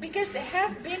anything. Because there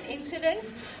have been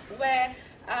incidents where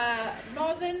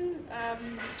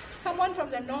someone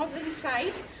from the northern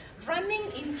side running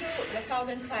into the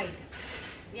southern side.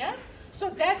 Yeah? So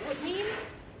that would mean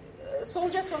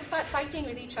soldiers will start fighting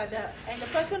with each other, and the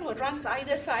person who runs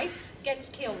either side gets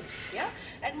killed. Yeah?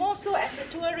 And more so as a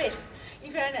tourist.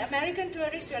 If you're an American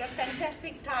tourist, you're a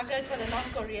fantastic target for the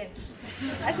North Koreans.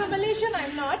 As a Malaysian,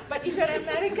 I'm not, but if you're an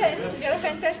American, you're a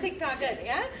fantastic target.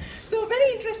 Yeah. So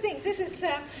very interesting. This is,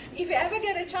 if you ever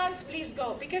get a chance, please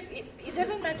go, because it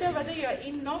doesn't matter whether you're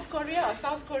in North Korea or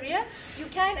South Korea. You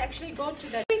can actually go to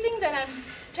that. Everything that I'm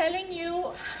telling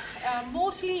you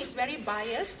mostly is very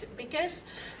biased, because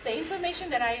the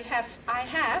information that I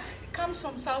have comes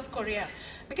from South Korea,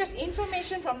 because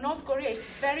information from North Korea is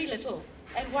very little.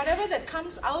 And whatever that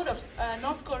comes out of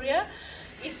North Korea,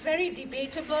 it's very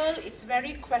debatable, it's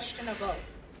very questionable,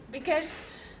 because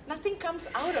nothing comes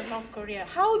out of North Korea.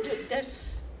 How do the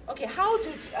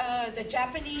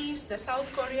Japanese, the South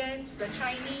Koreans, the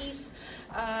Chinese,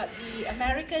 the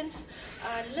Americans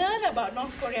learn about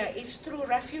North Korea? It's through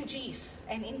refugees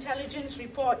and intelligence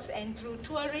reports, and through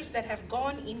tourists that have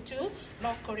gone into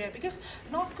North Korea, because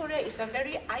North Korea is a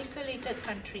very isolated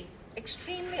country,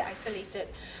 extremely isolated.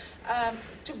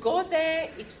 To go there,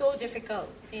 it's so difficult.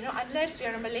 You know, unless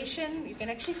you're a Malaysian, you can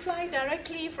actually fly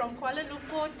directly from Kuala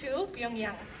Lumpur to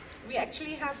Pyongyang. We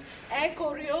actually have Air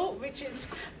Koryo, which is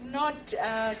not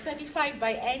certified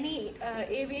by any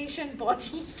aviation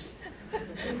bodies.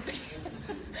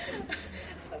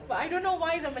 I don't know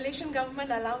why the Malaysian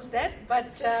government allows that,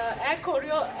 but Air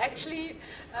Koryo actually,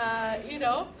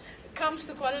 comes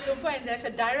to Kuala Lumpur, and there's a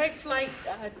direct flight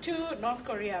to North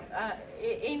Korea.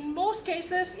 In most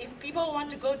cases, if people want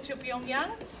to go to Pyongyang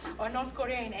or North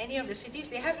Korea in any of the cities,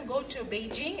 they have to go to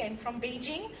Beijing, and from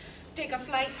Beijing, take a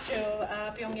flight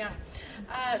to Pyongyang.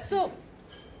 So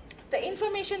the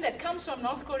information that comes from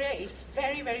North Korea is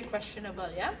very, very questionable.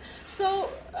 Yeah.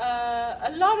 So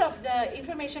a lot of the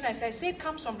information, as I said,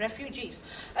 comes from refugees.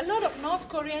 A lot of North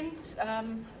Koreans,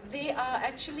 they are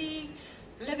actually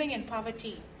living in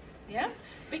poverty. Yeah,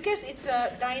 because it's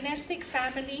a dynastic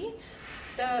family.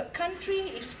 The country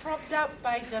is propped up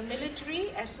by the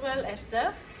military as well as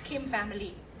the Kim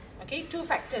family. Okay, two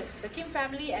factors: the Kim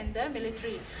family and the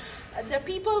military. The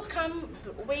people come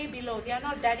way below; they are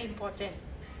not that important.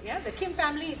 Yeah, the Kim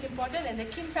family is important, and the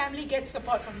Kim family gets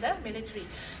support from the military.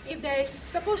 If there is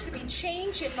supposed to be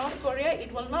change in North Korea,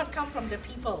 it will not come from the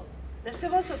people. The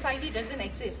civil society doesn't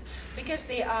exist, because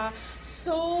they are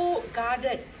so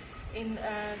guarded in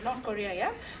North Korea.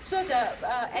 Yeah, so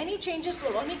any changes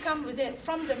will only come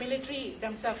from the military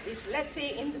themselves. If, let's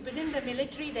say, within the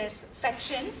military there's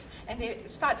factions and they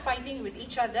start fighting with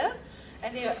each other,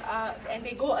 and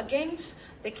they go against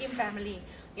the Kim family,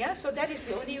 Yeah, so that is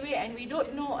the only way, and we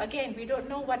don't know, again, we don't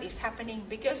know what is happening,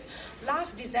 because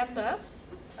last December,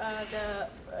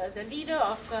 the leader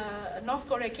of North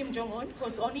Korea, Kim Jong-un,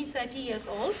 was only 30 years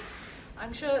old.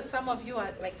 I'm sure some of you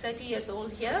are like 30 years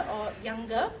old here or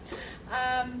younger.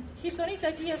 He's only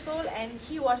 30 years old, and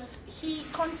he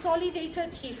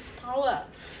consolidated his power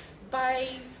by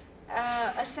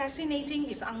assassinating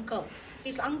his uncle.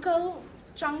 His uncle,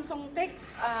 Chang Song-tek,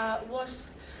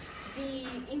 was the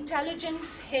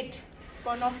intelligence head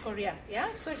for North Korea. Yeah,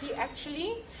 so he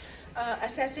actually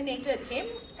assassinated him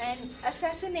and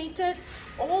assassinated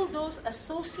all those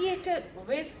associated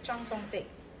with Chang Song-tek,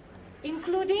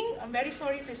 including, I'm very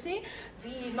sorry to say,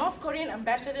 the North Korean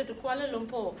ambassador to Kuala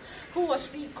Lumpur, who was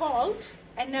recalled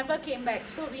and never came back.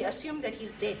 So we assume that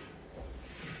he's dead,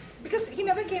 because he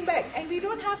never came back. And we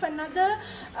don't have another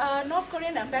North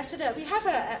Korean ambassador. We have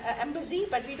an embassy,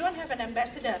 but we don't have an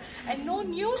ambassador. And no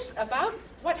news about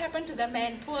what happened to the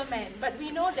man, poor man. But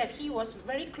we know that he was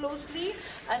very closely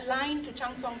aligned to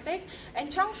Chang Song-tek.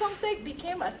 And Chang Song-tek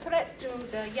became a threat to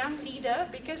the young leader,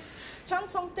 because Chang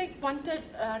Song-tek wanted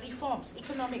reforms,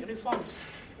 economic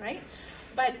reforms, right?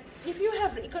 But if you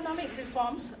have economic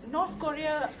reforms, North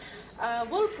Korea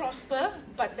will prosper,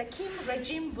 but the Kim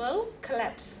regime will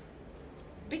collapse.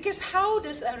 Because how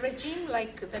does a regime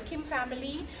like the Kim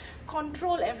family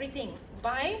control everything?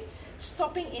 By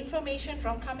stopping information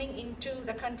from coming into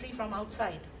the country from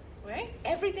outside, right?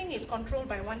 Everything is controlled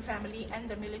by one family and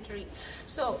the military.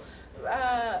 So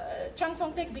Chang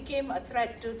Song-tek became a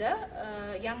threat to the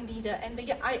young leader. And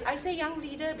I say young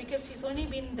leader because he's only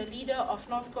been the leader of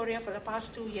North Korea for the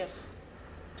past 2 years.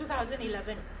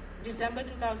 2011. December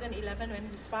 2011, when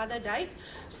his father died,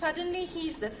 suddenly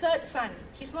he's the third son.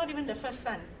 He's not even the first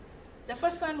son. The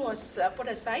first son was put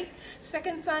aside.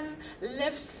 Second son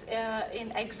lives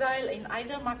in exile in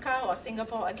either Macau or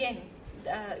Singapore. Again,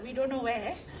 we don't know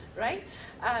where, right?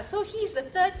 So he's the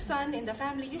third son in the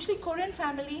family. Usually Korean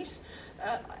families,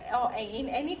 or in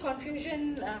any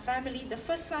Confucian family, the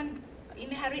first son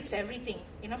inherits everything,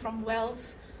 from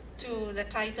wealth to the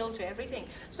title, to everything.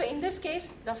 So in this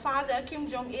case, the father, Kim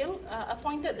Jong-il,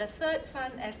 appointed the third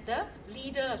son as the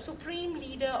leader, supreme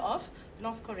leader of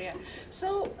North Korea.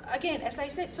 So again, as I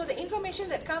said, so the information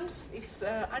that comes is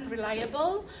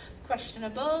unreliable,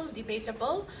 questionable,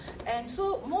 debatable, and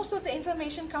so most of the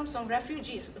information comes from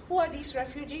refugees. Who are these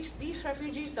refugees? These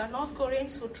refugees are North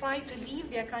Koreans who try to leave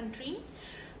their country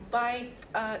by,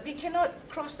 they cannot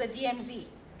cross the DMZ.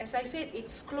 As I said,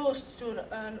 it's closed to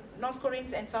North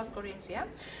Koreans and South Koreans, yeah?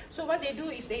 So what they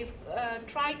do is they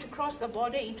try to cross the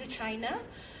border into China,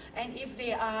 and if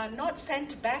they are not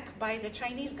sent back by the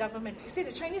Chinese government, you see,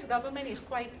 the Chinese government is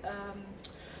quite,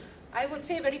 I would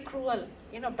say, very cruel,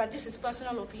 but this is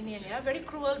personal opinion, yeah? Very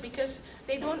cruel, because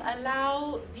they don't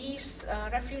allow these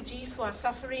refugees who are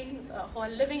suffering, who are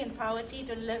living in poverty,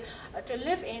 to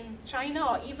live in China,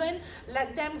 or even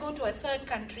let them go to a third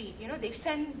country. They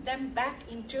send them back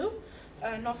into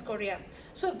North Korea.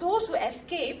 So those who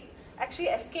actually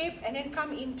escape and then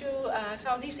come into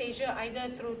Southeast Asia, either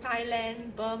through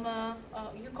Thailand, Burma,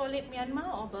 you call it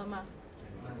Myanmar or Burma?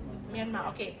 Myanmar,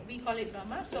 okay, we call it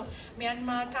Burma. So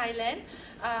Myanmar, Thailand,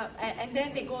 and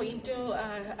then they go into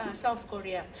South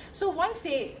Korea. So once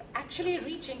they actually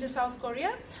reach into South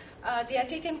Korea, they are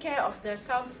taken care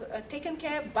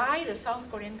by the South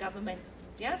Korean government.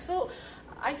 Yeah, so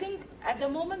I think at the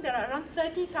moment there are around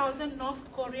 30,000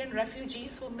 North Korean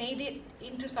refugees who made it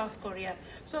into South Korea.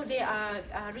 So they are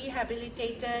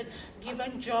rehabilitated,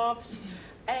 given jobs.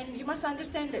 And you must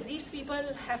understand that these people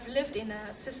have lived in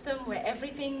a system where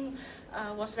everything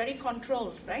was very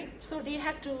controlled, right? So they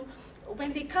had to,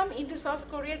 when they come into South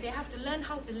Korea, they have to learn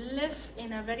how to live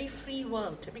in a very free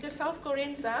world. Because South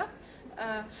Koreans are,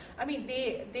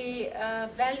 they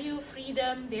value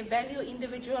freedom, they value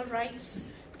individual rights,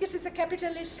 because it's a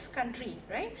capitalist country,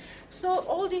 right? So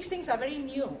all these things are very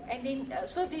new, and then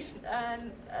so these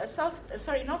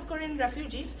North Korean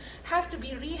refugees have to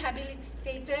be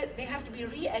rehabilitated. They have to be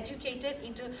re-educated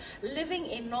into living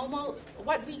in normal,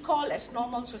 what we call as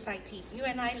normal society. You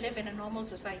and I live in a normal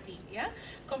society, yeah,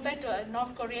 compared to a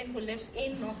North Korean who lives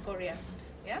in North Korea,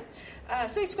 yeah.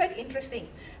 So it's quite interesting.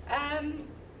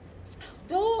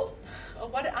 Though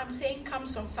what I'm saying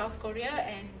comes from South Korea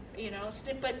and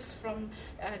snippets from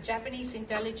Japanese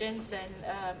intelligence and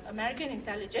American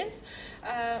intelligence,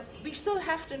 we still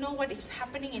have to know what is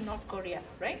happening in North Korea,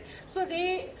 right? So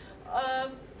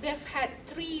they've had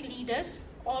 3 leaders,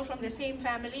 all from the same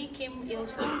family: Kim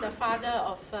Il-sung, the father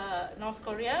of North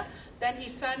Korea, then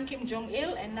his son Kim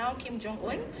Jong-il, and now Kim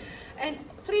Jong-un. And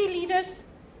 3 leaders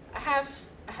have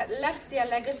left their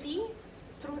legacy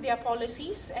through their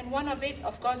policies, and one of it,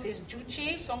 of course, is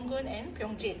Juche, Songun, and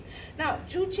Pyeongjin. Now,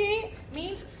 Juche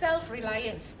means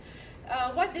self-reliance.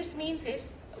 What this means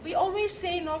is, we always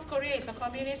say North Korea is a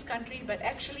communist country, but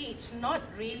actually it's not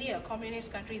really a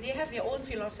communist country. They have their own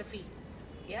philosophy.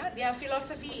 Yeah, their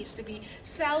philosophy is to be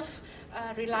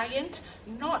self-reliant,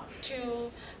 not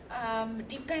to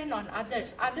depend on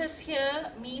others. Others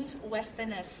here means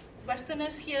Westerners.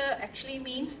 Westerners here actually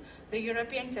means the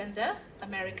Europeans and the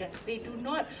Americans. They do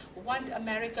not want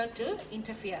America to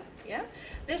interfere. Yeah,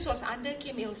 this was under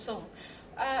Kim Il-sung.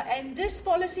 And this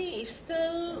policy is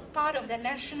still part of the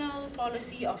national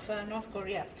policy of North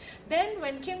Korea. Then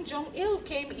when Kim Jong-il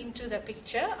came into the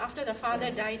picture, after the father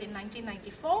died in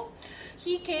 1994,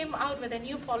 he came out with a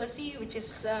new policy which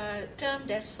is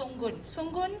termed as Songun.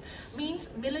 Songun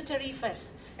means military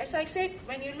first. As I said,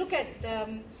 when you look at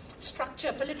the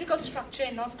structure, political structure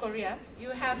in North Korea,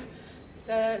 you have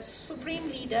the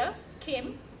supreme leader,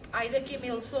 Kim, either Kim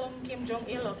Il-sung, Kim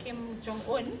Jong-il, or Kim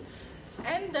Jong-un,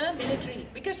 and the military,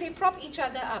 because they prop each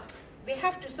other up. They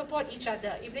have to support each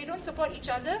other. If they don't support each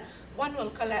other, one will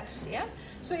collapse. Yeah.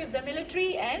 So if the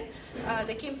military and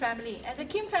the Kim family, and the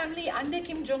Kim family under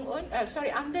Kim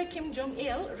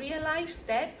Jong-il realized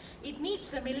that it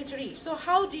needs the military. So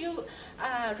how do you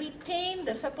retain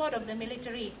the support of the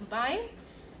military? By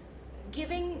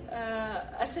giving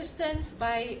assistance,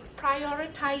 by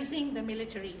prioritizing the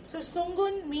military. So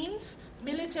Songun means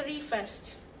military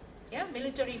first. Yeah,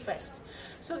 military first.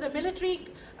 So the military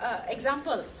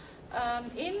example,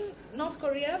 in North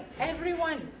Korea,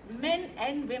 everyone, men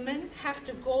and women, have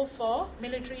to go for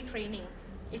military training.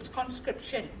 It's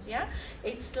conscription. Yeah,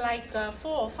 it's like 4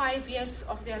 or 5 years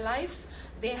of their lives.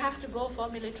 They have to go for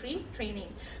military training.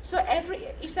 So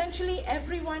essentially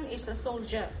everyone is a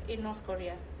soldier in North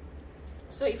Korea.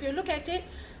 So if you look at it,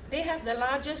 they have the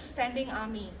largest standing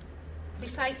army,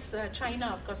 besides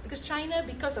China, of course, because China,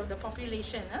 because of the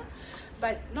population,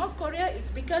 but North Korea,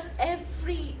 it's because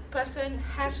every person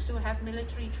has to have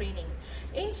military training.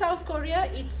 In South Korea,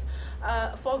 it's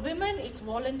for women, it's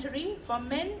voluntary. For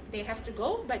men, they have to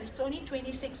go, but it's only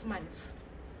 26 months.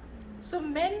 So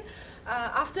men,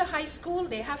 after high school,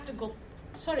 they have to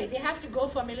go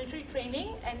for military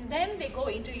training, and then they go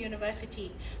into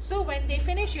university. So when they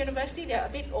finish university, they're a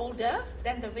bit older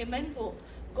than the women who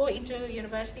go into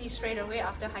university straight away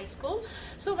after high school.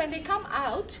 So when they come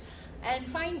out and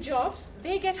find jobs,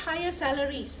 they get higher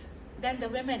salaries than the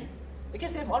women,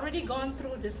 because they've already gone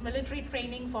through this military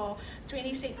training for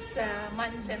 26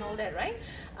 months and all that, right?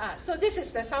 So this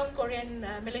is the South Korean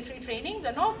military training.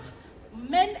 The North,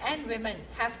 men and women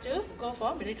have to go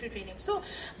for military training. So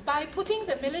by putting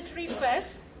the military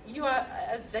first, you are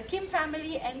the Kim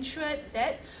family ensured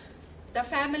that the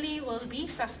family will be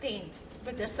sustained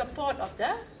with the support of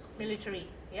the military.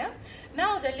 Yeah.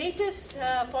 Now the latest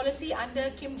policy under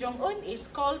Kim Jong-un is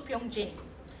called Pyeongjin.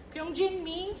 Pyeongjin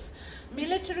means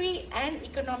military and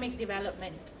economic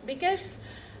development, because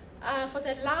for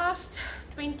the last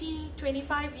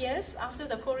 20-25 years after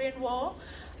the Korean War,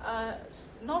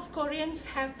 North Koreans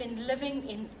have been living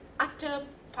in utter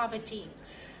poverty.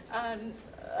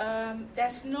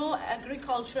 There's no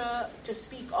agriculture to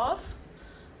speak of.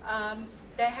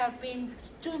 There have been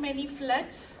too many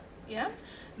floods, yeah,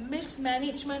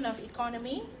 mismanagement of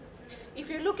economy.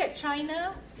 If you look at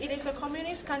China, it is a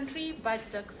communist country, but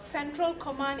the central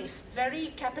command is very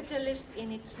capitalist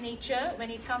in its nature when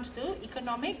it comes to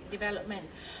economic development.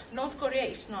 North Korea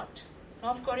is not.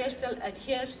 North Korea still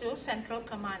adheres to central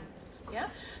command. Yeah?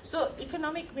 So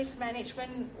economic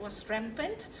mismanagement was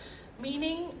rampant,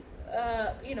 meaning,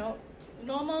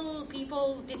 normal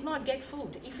people did not get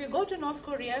food. If you go to North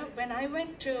Korea, when I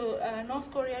went to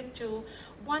North Korea to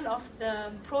one of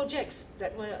the projects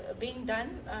that were being done,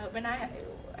 when I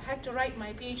had to write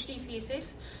my PhD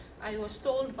thesis, I was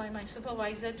told by my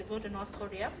supervisor to go to North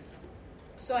Korea.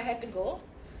 So I had to go.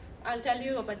 I'll tell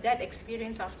you about that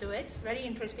experience afterwards. Very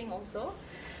interesting also.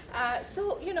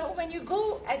 So, when you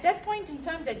go, at that point in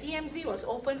time, the DMZ was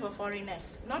open for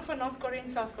foreigners. Not for North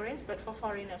Koreans, South Koreans, but for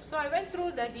foreigners. So I went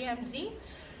through the DMZ.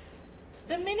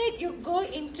 The minute you go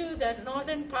into the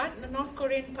northern part, the North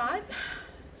Korean part,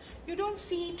 you don't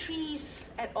see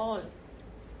trees at all.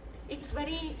 It's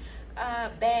very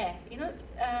bare.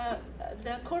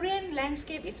 The Korean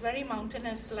landscape is very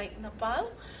mountainous, like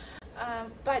Nepal.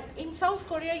 But in South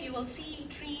Korea, you will see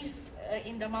trees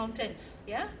in the mountains,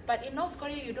 yeah? But in North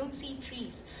Korea, you don't see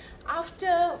trees.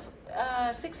 After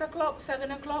 6 o'clock,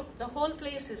 7 o'clock, the whole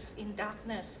place is in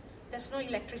darkness. There's no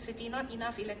electricity, not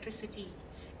enough electricity.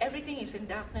 Everything is in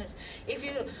darkness. If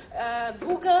you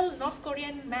Google North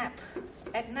Korean map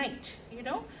at night,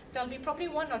 there'll be probably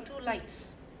 1 or 2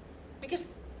 lights. Because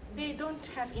they don't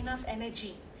have enough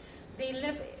energy. They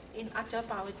live in utter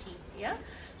poverty. Yeah.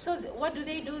 So what do?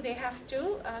 They have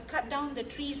to cut down the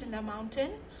trees in the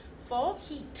mountain for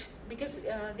heat, because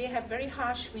they have very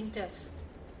harsh winters.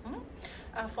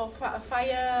 For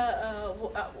fire,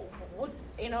 wood,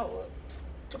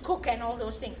 to cook and all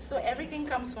those things. So everything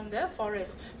comes from the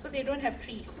forest. So they don't have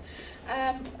trees.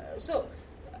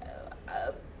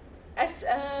 As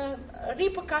a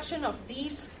repercussion of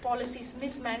these policies,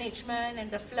 mismanagement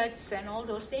and the floods and all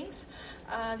those things,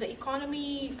 the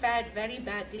economy fared very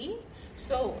badly.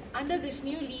 So under this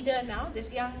new leader now,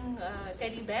 this young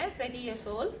teddy bear, 30 years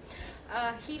old,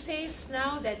 he says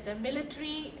now that the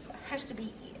military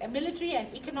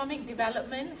and economic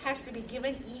development has to be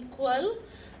given equal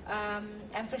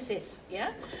emphasis.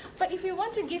 Yeah, but if you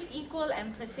want to give equal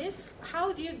emphasis,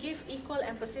 how do you give equal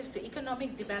emphasis to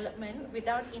economic development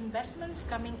without investments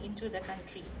coming into the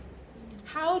country?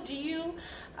 How do you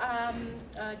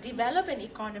develop an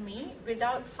economy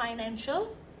without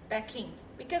financial backing?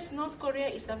 Because North Korea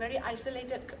is a very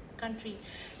isolated country.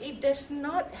 It does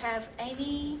not have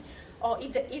any, or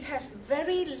it has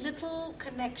very little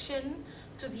connection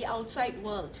to the outside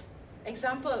world.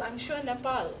 Example, I'm sure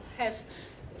Nepal has,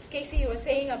 Casey, you were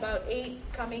saying about aid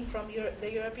coming from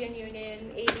the European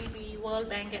Union, ADB, World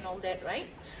Bank and all that, right?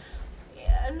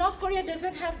 North Korea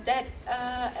doesn't have that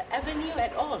avenue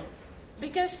at all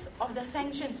because of the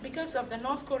sanctions, because of the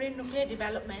North Korean nuclear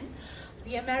development.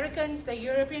 The Americans, the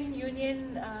European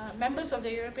Union, members of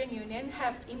the European Union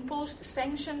have imposed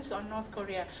sanctions on North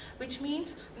Korea, which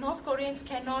means North Koreans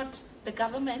cannot, the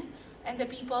government and the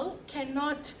people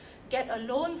cannot get a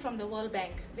loan from the World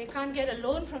Bank. They can't get a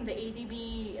loan from the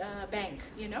ADB bank,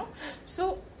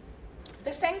 So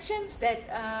the sanctions that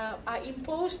are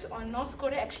imposed on North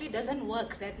Korea actually doesn't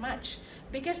work that much,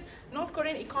 because North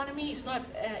Korean economy is not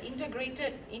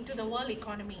integrated into the world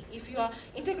economy. If you are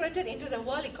integrated into the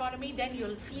world economy, then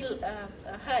you'll feel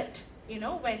hurt,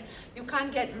 when you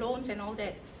can't get loans and all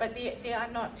that. But they are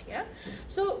not, yeah?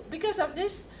 So because of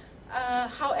this,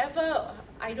 however,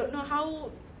 I don't know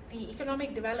how the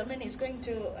economic development is going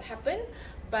to happen,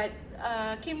 but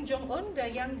Kim Jong-un, the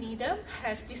young leader,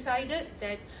 has decided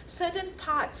that certain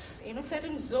parts,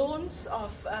 certain zones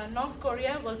of North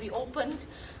Korea will be opened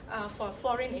for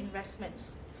foreign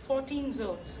investments. 14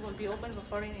 zones will be open for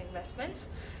foreign investments.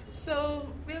 So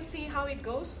we'll see how it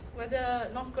goes, whether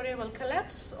North Korea will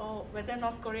collapse or whether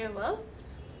North Korea will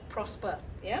prosper.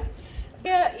 Yeah,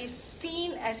 Korea is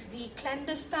seen as the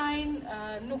clandestine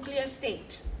nuclear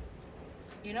state.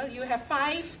 You have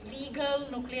 5 legal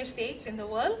nuclear states in the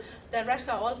world. The rest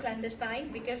are all clandestine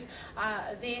because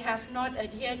they have not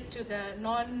adhered to the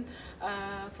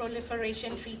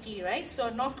non-proliferation treaty, right? So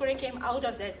North Korea came out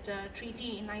of that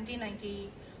treaty in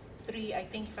 1993, I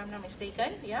think, if I'm not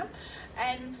mistaken, yeah?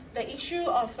 And the issue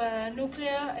of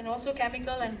nuclear and also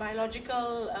chemical and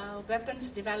biological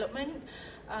weapons development,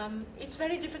 it's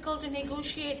very difficult to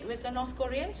negotiate with the North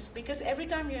Koreans, because every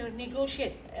time you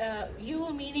negotiate, you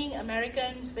meaning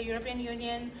Americans, the European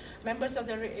Union, members of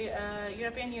the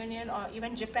European Union, or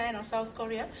even Japan or South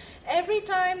Korea, every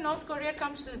time North Korea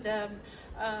comes to the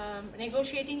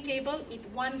negotiating table, it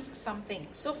wants something.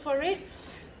 So for it,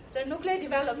 the nuclear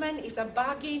development is a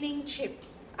bargaining chip.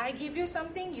 I give you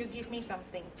something, you give me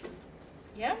something.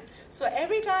 Yeah? So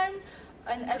every time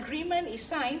an agreement is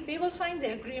signed, they will sign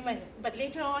the agreement, but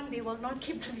later on they will not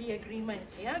keep to the agreement.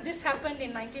 Yeah, this happened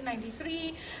in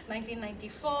 1993,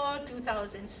 1994,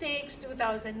 2006,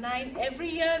 2009. Every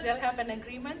year they'll have an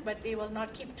agreement, but they will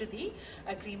not keep to the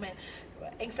agreement.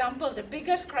 Example, the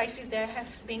biggest crisis, there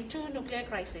has been 2 nuclear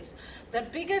crises. The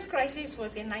biggest crisis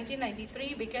was in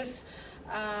 1993 because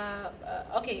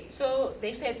so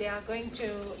they said they are going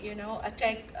to,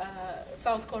 attack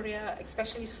South Korea,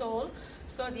 especially Seoul.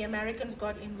 So the Americans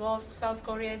got involved, South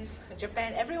Koreans,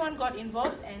 Japan, everyone got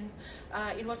involved, and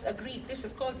it was agreed. This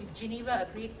is called the Geneva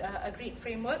Agreed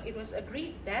Framework. It was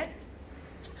agreed that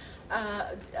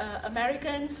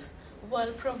Americans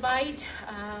will provide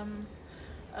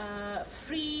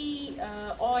free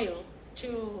oil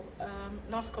to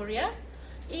North Korea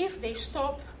if they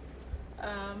stop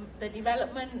the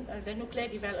development, the nuclear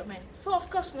development. So of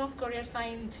course North Korea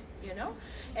signed,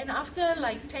 and after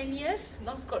like 10 years,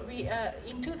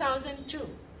 in 2002,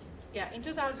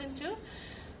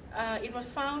 it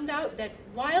was found out that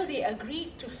while they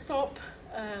agreed to stop,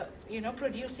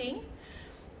 producing,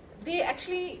 they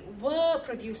actually were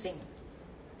producing.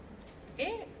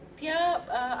 Okay, their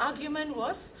argument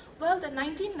was, well, the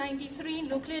 1993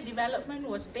 nuclear development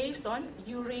was based on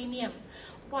uranium,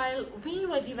 while we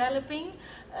were developing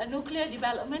a nuclear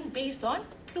development based on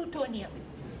plutonium.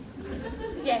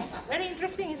 Yes, very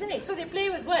interesting, isn't it? So they play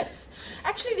with words.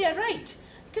 Actually, they are right.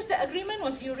 Because the agreement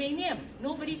was uranium.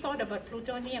 Nobody thought about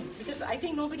plutonium. Because I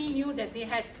think nobody knew that they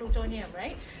had plutonium,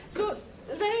 right? So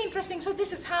very interesting. So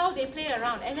this is how they play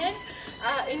around. And then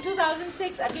in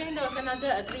 2006, again, there was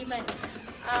another agreement.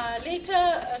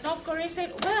 Later, North Korea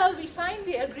said, well, we signed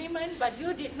the agreement, but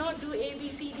you did not do A, B,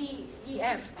 C, D, E,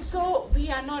 F. So we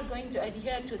are not going to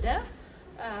adhere to the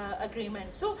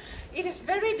agreement. So it is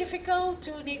very difficult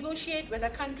to negotiate with a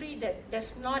country that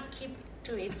does not keep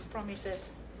to its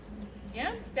promises.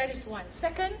 Yeah, that is one.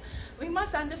 Second, we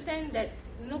must understand that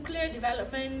nuclear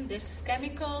development, this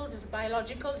chemical, this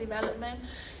biological development,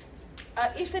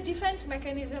 is a defense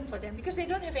mechanism for them because they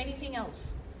don't have anything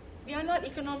else. They are not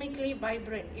economically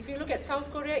vibrant. If you look at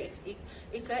South Korea,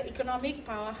 it's an economic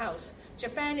powerhouse.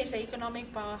 Japan is an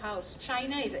economic powerhouse.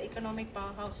 China is an economic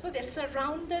powerhouse. So they're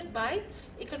surrounded by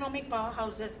economic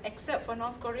powerhouses. Except for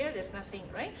North Korea, there's nothing,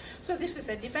 right? So this is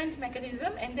a defense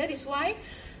mechanism, and that is why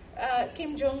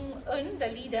Kim Jong-un, the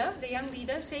leader, the young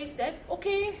leader, says that,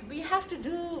 okay, we have to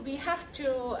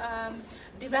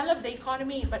develop the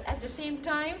economy, but at the same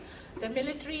time, the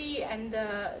military and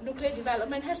the nuclear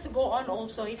development has to go on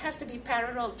also. It has to be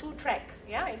parallel, two-track,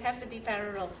 yeah, it has to be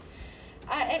parallel.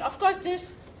 And of course,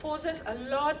 this poses a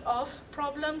lot of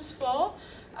problems for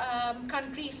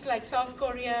countries like South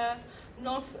Korea,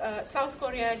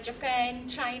 Japan,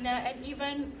 China, and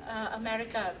even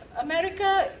America.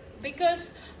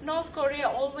 Because North Korea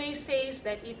always says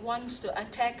that it wants to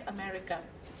attack America.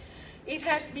 It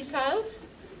has missiles,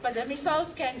 but the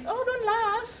missiles can, oh, don't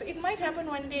laugh, it might happen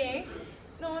one day.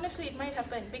 No, honestly, it might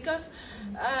happen because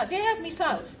they have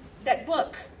missiles that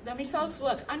work. The missiles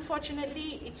work.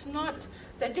 Unfortunately,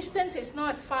 the distance is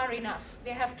not far enough.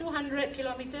 They have 200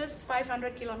 kilometers,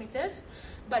 500 kilometers,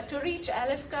 but to reach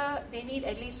Alaska, they need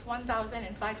at least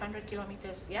 1,500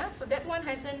 kilometers. Yeah, so that one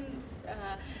hasn't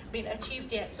been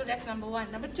achieved yet. So that's number one.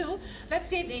 Number two, let's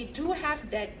say they do have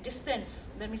that distance,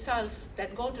 the missiles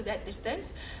that go to that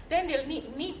distance, then they'll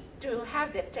need to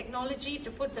have that technology to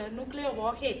put the nuclear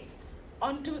warhead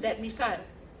onto that missile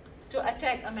to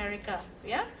attack America.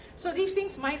 Yeah, so these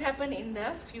things might happen in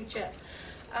the future.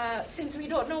 Since we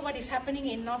don't know what is happening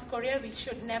in North Korea, we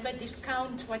should never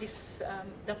discount what is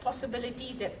the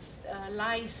possibility that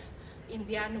lies in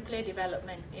their nuclear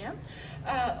development. Yeah.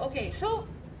 Okay. So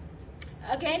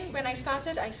again, when I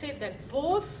started, I said that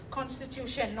both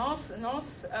constitution, North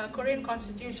Korean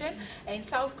constitution and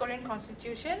South Korean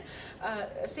constitution,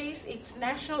 says its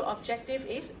national objective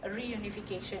is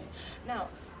reunification. Now,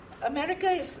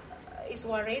 America is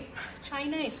worried,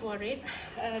 China is worried,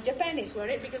 Japan is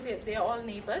worried because they are all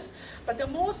neighbors. But the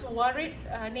most worried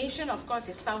nation, of course,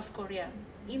 is South Korea,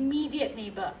 immediate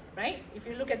neighbor, right? If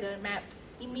you look at the map,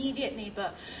 immediate neighbor.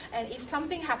 And if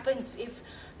something happens, if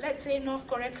let's say North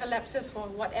Korea collapses for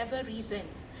whatever reason,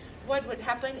 what would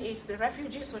happen is the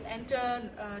refugees would enter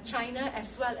China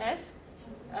as well as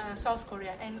South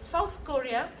Korea. And South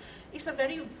Korea is a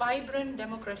very vibrant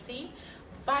democracy,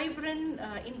 vibrant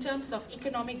in terms of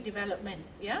economic development.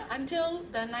 Yeah, until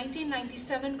the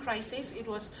 1997 crisis,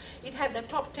 it had the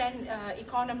top 10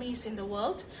 economies in the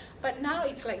world, but now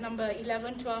it's like number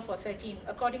 11, 12, or 13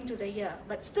 according to the year.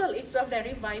 But still, it's a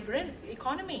very vibrant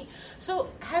economy.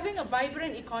 So having a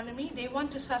vibrant economy, they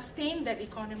want to sustain that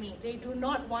economy. They do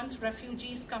not want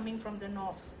refugees coming from the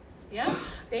north. Yeah,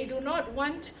 they do not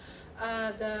want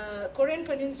the Korean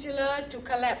Peninsula to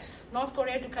collapse, North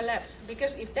Korea to collapse,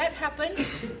 because if that happens,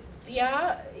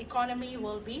 their economy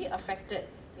will be affected.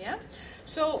 Yeah,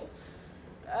 so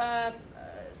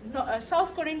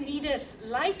South Korean leaders,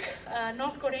 like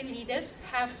North Korean leaders,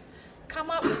 have come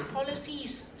up with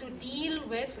policies to deal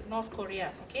with North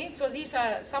Korea. Okay, so these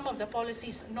are some of the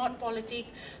policies: Not Politic,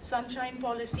 Sunshine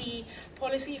Policy,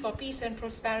 Policy for Peace and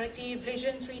Prosperity,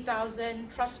 Vision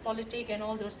 3000, Trust Politic, and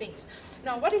all those things.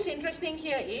 Now, what is interesting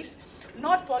here is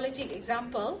Not Politic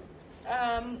example.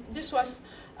 This was,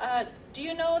 do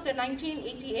you know the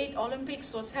 1988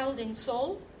 Olympics was held in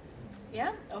Seoul?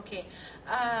 Yeah, okay.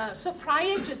 So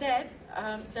prior to that,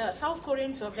 the South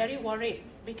Koreans were very worried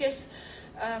because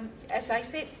as I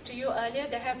said to you earlier,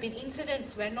 there have been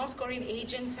incidents where North Korean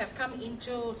agents have come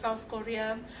into South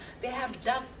Korea. They have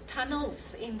dug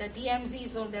tunnels in the DMZ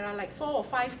zone. There are like 4 or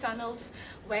 5 tunnels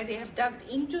where they have dug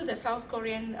into the South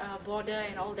Korean border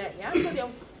and all that. Yeah, so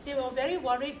they were very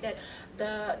worried that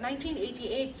the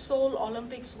 1988 Seoul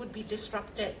Olympics would be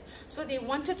disrupted. So they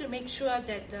wanted to make sure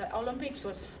that the Olympics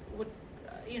would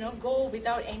go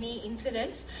without any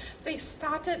incidents. They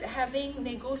started having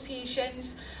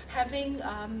negotiations, having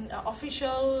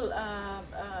official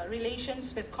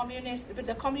relations with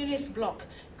the communist bloc,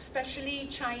 especially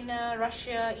China,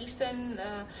 Russia, Eastern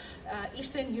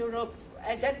Europe.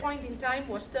 At that point in time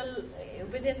was still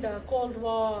within the Cold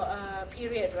War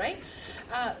period, right?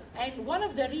 And one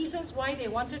of the reasons why they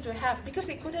wanted to have, because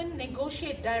they couldn't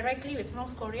negotiate directly with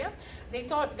North Korea, they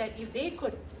thought that if they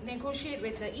could negotiate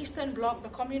with the Eastern Bloc, the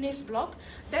Communist Bloc,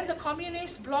 then the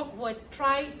Communist Bloc would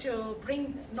try to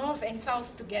bring North and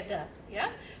South together, yeah?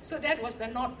 So that was the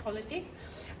Nord politic.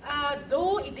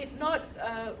 Though it did not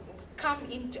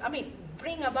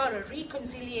bring about a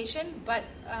reconciliation, but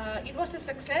it was a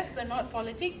success, the Nord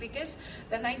politic, because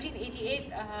the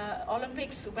 1988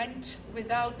 Olympics went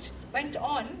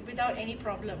on without any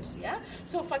problems. Yeah,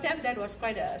 so for them that was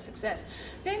quite a success.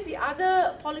 Then the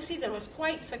other policy that was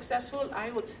quite successful, I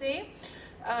would say,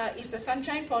 is the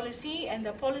Sunshine Policy and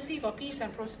the Policy for Peace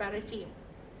and Prosperity.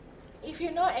 If you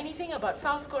know anything about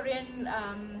South Korean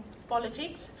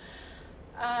politics,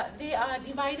 they are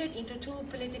divided into two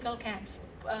political camps.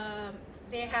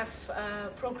 They have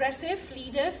progressive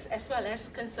leaders as well as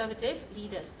conservative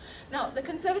leaders. Now, the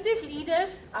conservative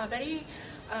leaders are very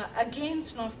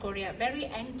against North Korea, very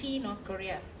anti-North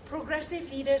Korea. Progressive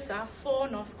leaders are for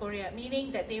North Korea,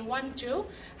 meaning that they want to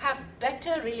have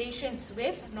better relations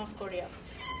with North Korea.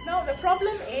 Now, the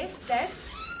problem is that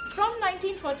from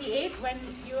 1948, when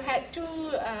you had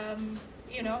two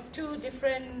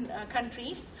different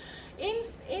countries,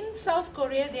 in South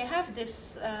Korea, they have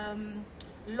this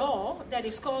law that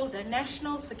is called the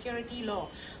National Security Law,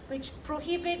 which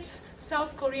prohibits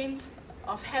South Koreans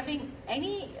of having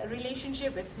any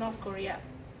relationship with North Korea.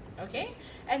 Okay,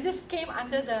 and this came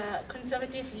under the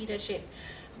conservative leadership.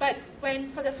 But when,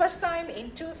 for the first time in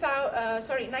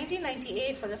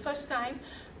 1998, for the first time,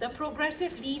 the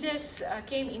progressive leaders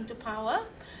came into power,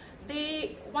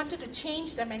 they wanted to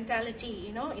change the mentality,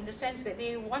 in the sense that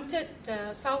they wanted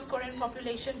the South Korean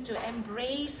population to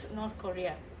embrace North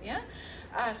Korea. Yeah,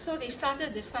 so they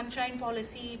started the Sunshine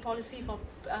Policy for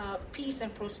peace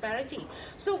and prosperity.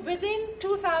 So within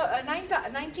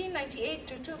 1998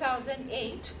 to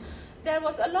 2008, there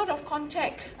was a lot of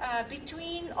contact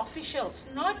between officials,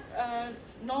 not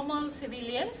normal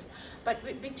civilians, but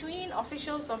between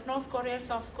officials of North Korea,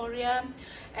 South Korea,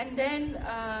 and then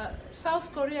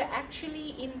South Korea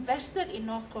actually invested in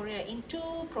North Korea in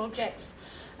two projects.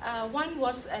 One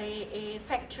was a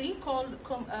factory called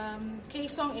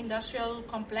Kaesong Industrial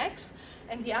Complex,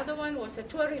 and the other one was a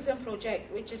tourism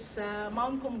project, which is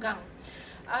Mount Kumgang.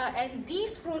 And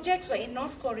these projects were in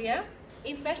North Korea.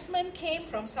 Investment came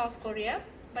from South Korea,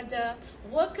 but the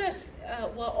workers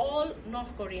were all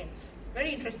North Koreans.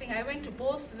 Very interesting. I went to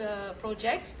both the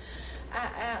projects,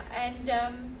 and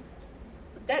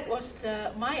that was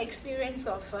my experience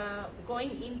of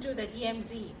going into the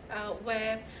DMZ,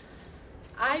 where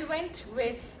I went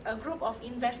with a group of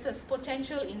investors,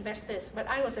 potential investors, but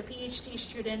I was a PhD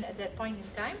student at that point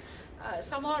in time.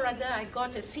 Somehow or other, I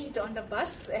got a seat on the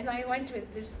bus, and I went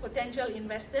with these potential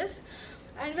investors.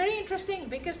 And very interesting,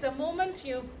 because the moment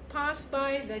you pass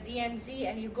by the DMZ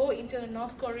and you go into the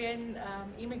North Korean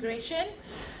immigration,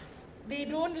 they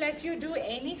don't let you do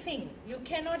anything. You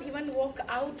cannot even walk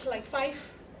out like 5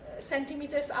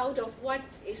 centimeters out of what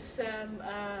is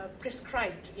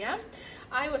prescribed. Yeah,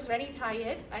 I was very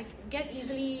tired. I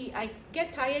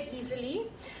get tired easily.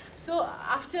 So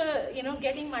after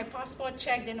getting my passport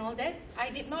checked and all that,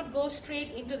 I did not go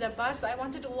straight into the bus. I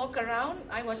wanted to walk around.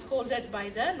 I was scolded by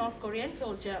the North Korean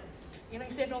soldier. He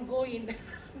said, "No, go in.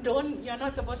 You're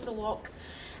not supposed to walk."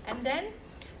 And then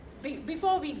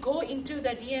before we go into the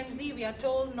DMZ, we are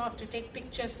told not to take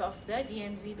pictures of the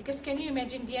DMZ, because can you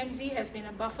imagine, DMZ has been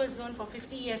a buffer zone for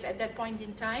 50 years at that point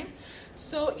in time.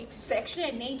 So it's actually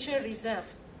a nature reserve.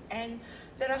 And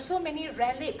there are so many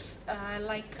relics,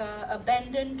 like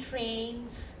abandoned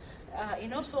trains,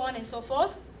 so on and so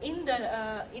forth, in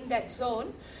that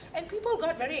zone. And people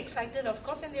got very excited, of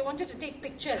course, and they wanted to take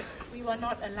pictures. We were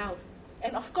not allowed.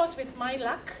 And of course, with my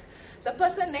luck, the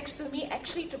person next to me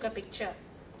actually took a picture.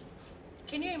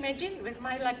 Can you imagine? With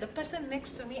my luck, the person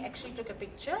next to me actually took a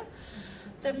picture.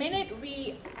 The minute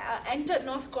we entered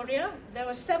North Korea, there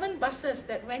were 7 buses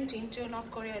that went into North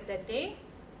Korea that day.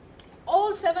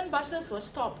 All 7 buses were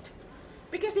stopped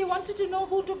because they wanted to know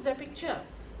who took the picture.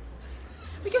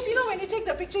 Because when you take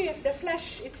the picture, you have the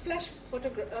flash, it's flash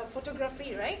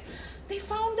photography, right? They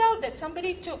found out that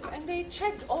somebody took, and they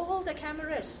checked all the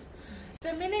cameras.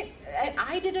 The minute, and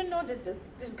I didn't know that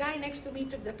this guy next to me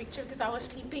took the picture because I was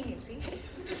sleeping, you see.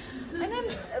 And then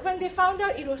when they found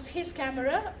out it was his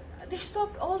camera, they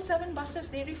stopped all 7 buses.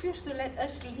 They refused to let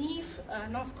us leave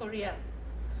North Korea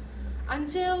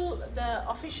until the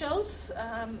officials,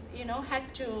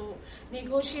 had to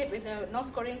negotiate with the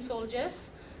North Korean soldiers,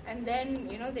 and then,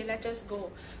 they let us go.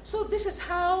 So this is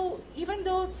how, even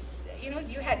though,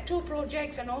 you had 2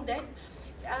 projects and all that,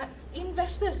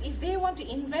 investors, if they want to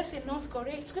invest in North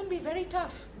Korea, it's going to be very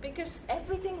tough because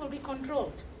everything will be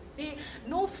controlled.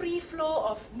 No free flow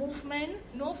of movement,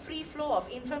 no free flow of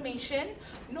information,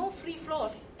 no free flow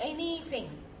of anything.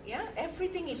 Yeah,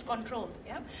 everything is controlled.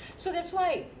 Yeah, so that's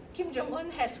why Kim Jong-un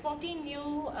has 14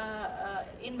 new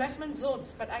investment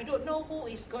zones, but I don't know who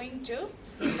is going to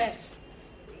invest.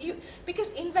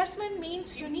 Because investment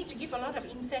means you need to give a lot of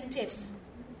incentives,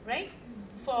 right?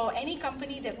 For any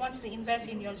company that wants to invest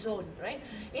in your zone, right?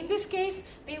 In this case,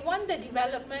 they want the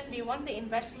development, they want the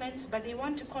investments, but they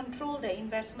want to control the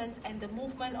investments and the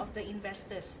movement of the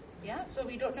investors. Yeah, so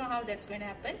we don't know how that's going to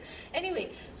happen. Anyway,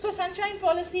 so Sunshine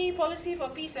Policy for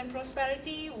peace and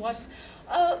prosperity was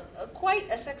quite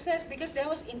a success because there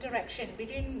was interaction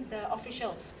between the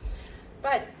officials.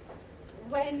 But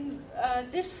when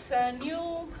this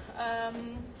new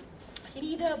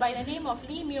leader by the name of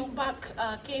Lee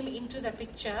Myung-bak came into the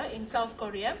picture in South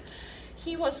Korea,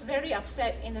 he was very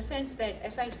upset in the sense that,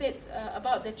 as I said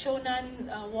about the Chonan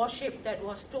warship that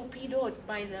was torpedoed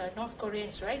by the North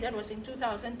Koreans, right? That was in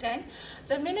 2010.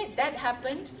 The minute that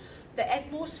happened, the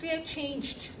atmosphere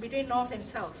changed between North and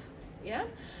South. Yeah,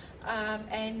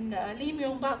 and Lee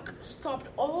Myung-bak stopped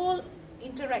all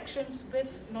interactions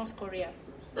with North Korea.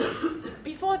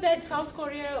 Before that, South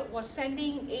Korea was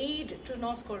sending aid to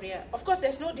North Korea. Of course,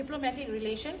 there's no diplomatic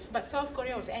relations, but South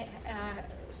Korea was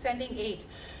sending aid.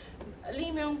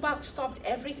 Lee Myung-bak stopped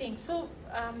everything. So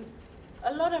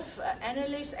a lot of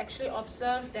analysts actually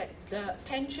observed that the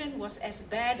tension was as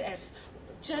bad as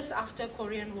just after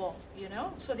Korean War,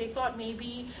 So they thought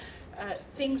maybe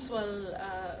things will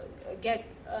get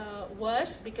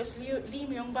worse because Lee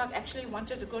Myung-bak actually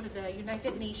wanted to go to the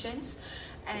United Nations.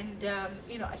 And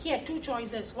he had 2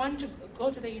 choices: one, to go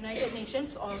to the United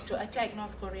Nations, or to attack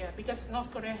North Korea, because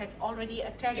North Korea had already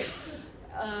attacked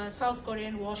South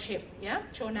Korean warship,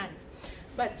 Chonan.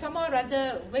 But somehow or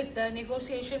other, with the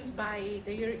negotiations by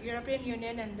the European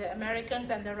Union and the Americans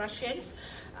and the Russians,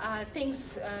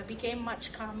 things became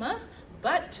much calmer.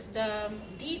 But the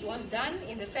deed was done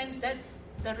in the sense that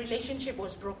the relationship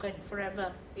was broken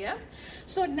forever. Yeah.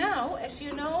 So now, as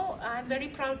you know, I'm very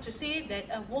proud to say that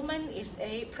a woman is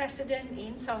a president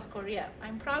in South Korea.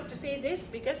 I'm proud to say this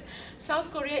because South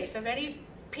Korea is a very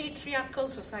patriarchal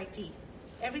society.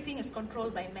 Everything is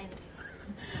controlled by men.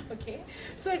 Okay.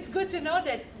 So it's good to know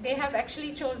that they have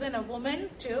actually chosen a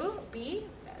woman to be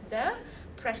the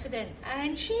president,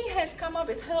 and she has come up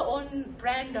with her own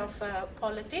brand of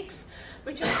politics,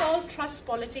 which is called trust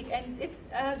politic, and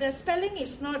the spelling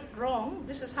is not wrong.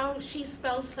 This is how she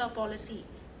spells her policy.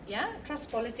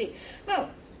 Trust politic. Now,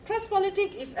 trust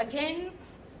politic is again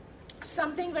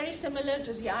something very similar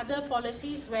to the other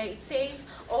policies where it says,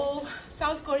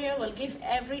 South Korea will give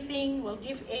everything, will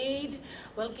give aid,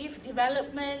 will give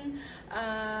development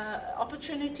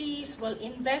opportunities, will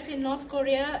invest in North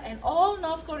Korea, and all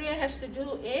North Korea has to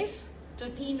do is to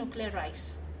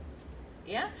denuclearize.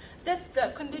 Yeah, that's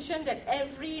the condition that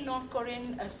every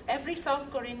South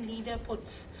Korean leader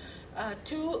puts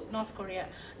to North Korea.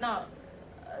 Now,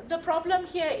 the problem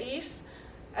here is,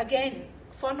 again,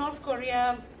 for North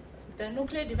Korea, the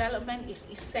nuclear development is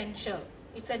essential.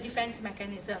 It's a defense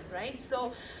mechanism, right?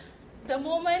 So the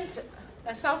moment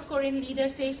a South Korean leader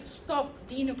says stop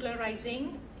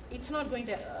denuclearizing, it's not going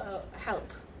to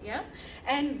help. Yeah,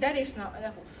 and that is not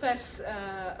the first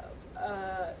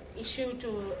issue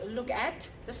to look at.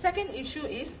 The second issue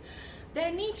is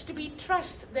there needs to be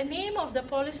trust. The name of the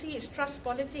policy is trust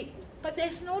politic, but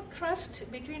there's no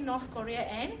trust between North Korea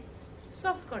and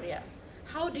South Korea.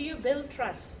 How do you build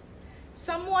trust?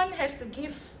 Someone has to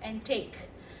give and take.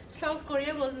 South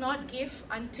Korea will not give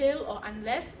until or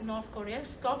unless North Korea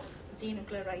stops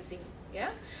denuclearizing.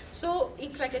 Yeah, so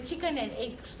it's like a chicken and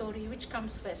egg story. Which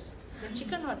comes first, the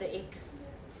chicken or the egg?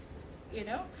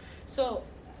 So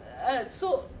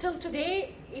till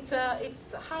today, it's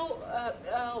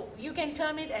how you can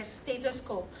term it as status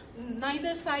quo.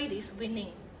 Neither side is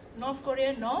winning, North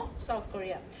Korea nor South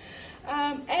Korea.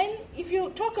 And if you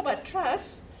talk about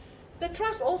trust, the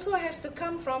trust also has to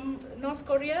come from North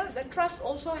Korea. The trust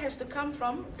also has to come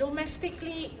from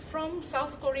domestically from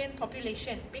South Korean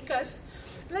population, because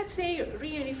let's say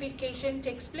reunification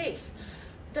takes place.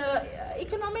 The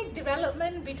economic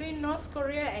development between North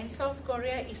Korea and South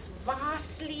Korea is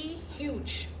vastly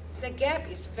huge. The gap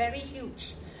is very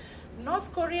huge.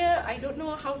 North Korea, I don't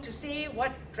know how to say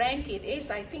what rank it is.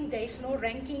 I think there is no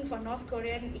ranking for North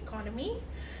Korean economy.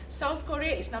 South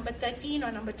Korea is number 13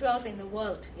 or number 12 in the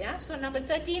world. Yeah, so number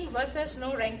 13 versus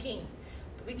no ranking,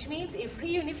 which means if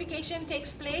reunification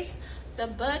takes place, the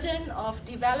burden of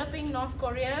developing North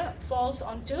Korea falls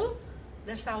onto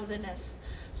the Southerners.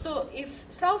 So if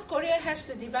South Korea has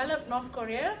to develop North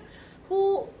Korea,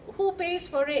 who pays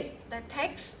for it? The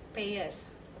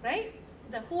taxpayers, right?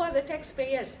 Who are the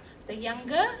taxpayers? The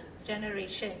younger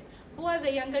generation. Who are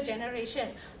the younger generation?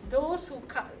 Those who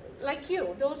like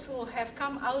you, those who have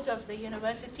come out of the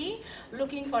university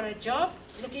looking for a job,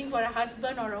 looking for a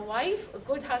husband or a wife, a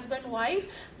good husband, wife,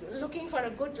 looking for a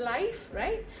good life,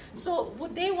 right? So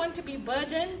would they want to be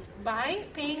burdened by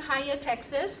paying higher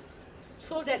taxes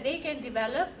so that they can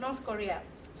develop North Korea?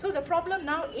 So the problem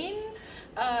now in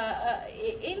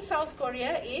South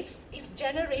Korea is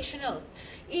generational.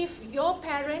 If your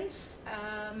parents,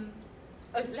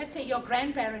 let's say your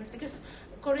grandparents, because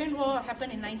Korean War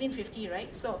happened in 1950,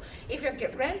 right? So if your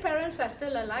grandparents are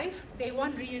still alive, they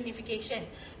want reunification.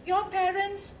 Your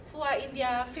parents who are in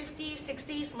their 50s,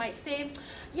 60s might say,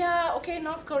 yeah, okay,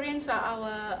 North Koreans are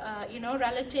our,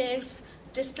 relatives,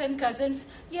 distant cousins.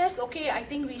 Yes, okay, I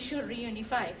think we should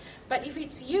reunify. But if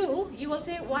it's you, you will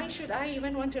say, why should I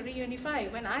even want to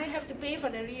reunify when I have to pay for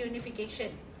the reunification?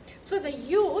 So the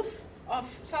youth of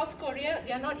South Korea,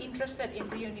 they are not interested in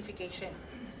reunification.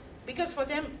 Because for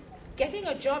them, getting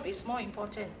a job is more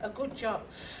important, a good job.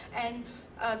 And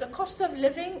the cost of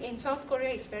living in South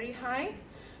Korea is very high.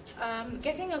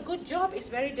 Getting a good job is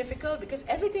very difficult because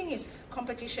everything is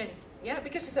competition. Yeah,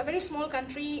 because it's a very small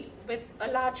country with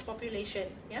a large population.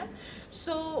 Yeah,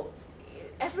 so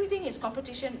everything is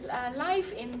competition.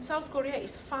 Life in South Korea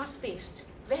is fast-paced,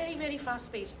 very, very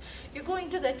fast-paced. You go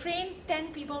into the train,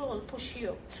 10 people will push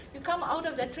you. You come out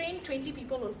of the train, 20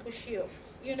 people will push you.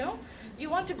 You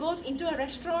want to go into a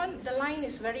restaurant, the line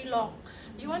is very long.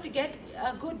 You want to get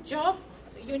a good job,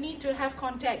 you need to have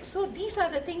contacts. So these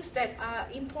are the things that are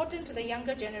important to the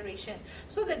younger generation.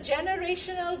 So the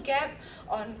generational gap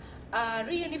on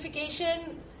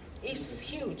reunification is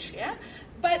huge. Yeah,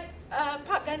 but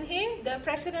Park Geun-hye, the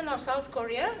president of South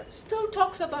Korea, still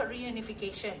talks about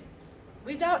reunification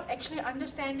without actually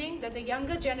understanding that the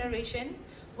younger generation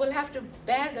will have to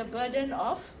bear the burden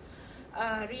of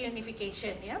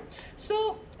reunification. Yeah,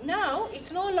 so now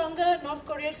it's no longer North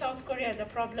Korea, South Korea the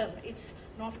problem. It's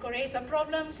North Korea is a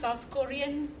problem, South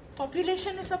Korean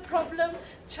population is a problem,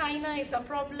 China is a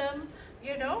problem.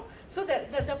 So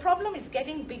the problem is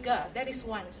getting bigger. That is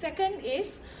one. Second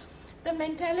is the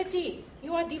mentality.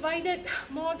 You are divided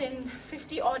more than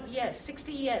 50 odd years,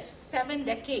 60 years, 7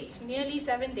 decades, nearly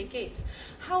 7 decades.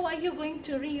 How are you going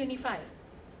to reunify?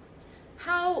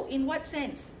 How, in what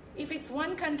sense? If it's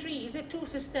one country, is it two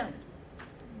systems?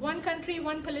 One country,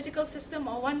 one political system,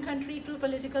 or one country, two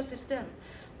political system?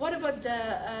 What about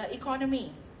the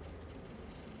economy?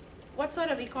 What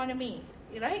sort of economy,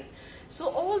 right? So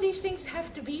all these things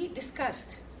have to be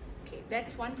discussed. Okay,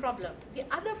 that's one problem. The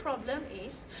other problem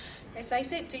is, as I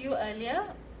said to you earlier,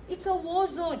 it's a war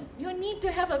zone. You need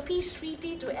to have a peace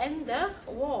treaty to end the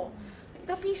war.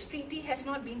 The peace treaty has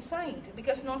not been signed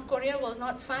because North Korea will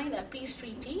not sign a peace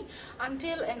treaty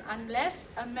until and unless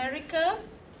America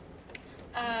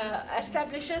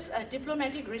establishes a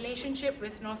diplomatic relationship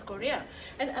with North Korea.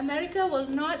 And America will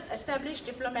not establish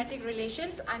diplomatic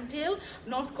relations until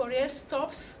North Korea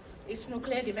stops its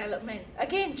nuclear development.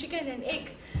 Again, chicken and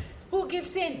egg. Who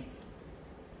gives in?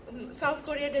 South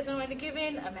Korea doesn't want to give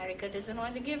in, America doesn't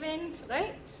want to give in,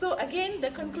 right? So again,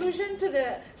 the conclusion to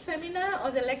the seminar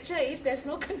or the lecture is there's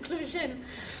no conclusion.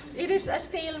 It is a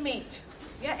stalemate.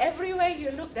 Yeah, everywhere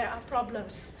you look, there are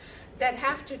problems that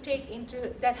have to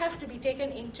be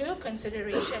taken into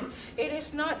consideration. It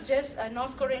is not just a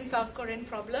North Korean, South Korean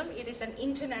problem, it is an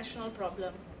international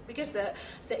problem. Because the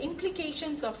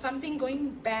implications of something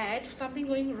going bad, something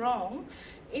going wrong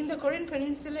in the Korean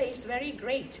Peninsula is very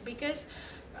great. Because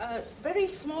very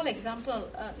small example,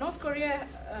 North Korea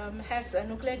has a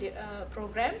nuclear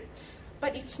program,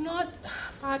 but it's not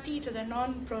party to the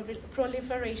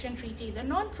Non-Proliferation Treaty. The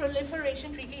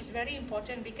Non-Proliferation Treaty is very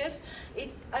important because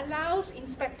it allows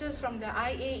inspectors from the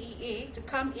IAEA to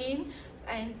come in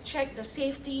and check the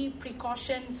safety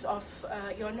precautions of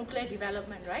your nuclear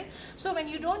development, right? So when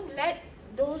you don't let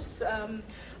those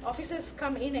officers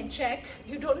come in and check,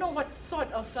 you don't know what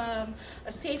sort of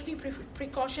safety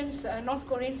precautions North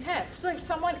Koreans have. So if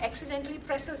someone accidentally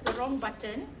presses the wrong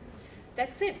button,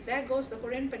 that's it, there goes the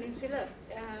Korean Peninsula.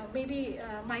 Maybe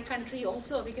my country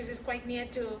also, because it's quite near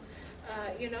to,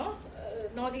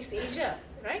 Northeast Asia.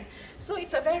 right? So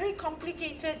it's a very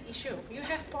complicated issue. You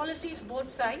have policies both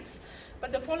sides,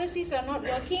 but the policies are not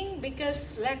working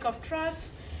because lack of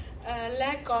trust,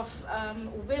 lack of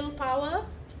willpower,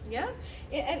 yeah?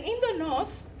 And in the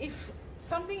north, if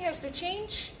something has to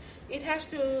change, it has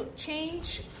to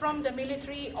change from the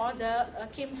military or the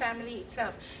Kim family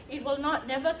itself. It will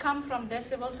never come from the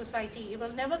civil society. It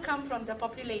will never come from the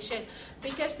population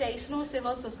because there is no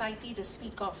civil society to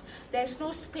speak of. There is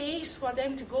no space for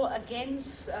them to go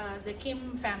against the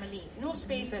Kim family. No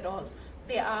space at all.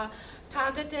 They are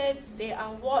targeted, they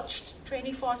are watched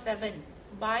 24/7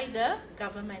 by the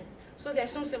government. So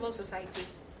there's no civil society.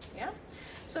 Yeah.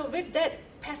 So with that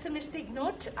pessimistic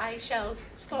note, I shall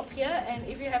stop here, and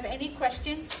if you have any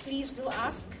questions, please do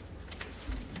ask.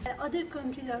 Other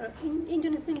countries or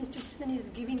international institution is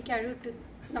giving carrot to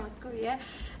North Korea,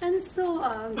 and so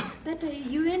that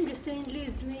UN recently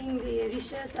is doing the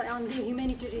research on the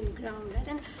humanitarian ground, right?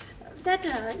 And that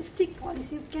stick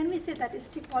policy, can we say that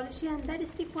stick policy, and that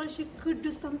stick policy could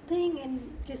do something in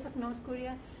case of North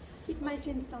Korea? It might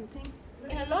change something.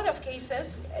 In a lot of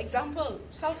cases, example,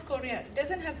 South Korea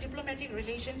doesn't have diplomatic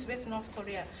relations with North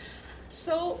Korea.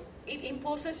 So it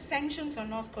imposes sanctions on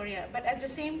North Korea, but at the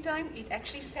same time, it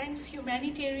actually sends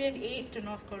humanitarian aid to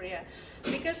North Korea.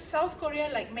 Because South Korea,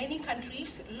 like many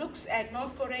countries, looks at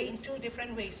North Korea in two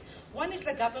different ways. One is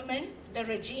the government, the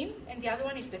regime, and the other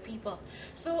one is the people.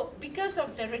 So because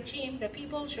of the regime, the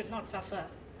people should not suffer.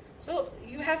 So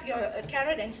you have your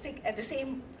carrot and stick at the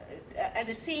same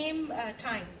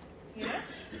time. You know,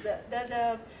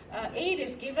 the aid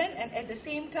is given, and at the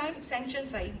same time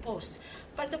sanctions are imposed.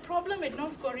 But the problem with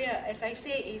North Korea, as I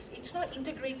say, is it's not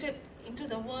integrated into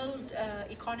the world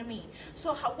economy.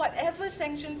 So whatever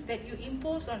sanctions that you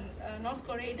impose on North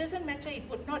Korea, it doesn't matter, it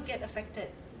would not get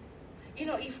affected. You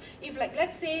know, if like,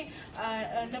 let's say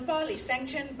Nepal is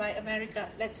sanctioned by America,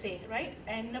 let's say, right?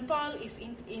 And Nepal is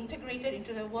integrated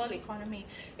into the world economy.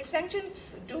 If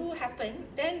sanctions do happen,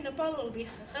 then Nepal will be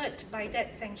hurt by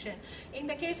that sanction. In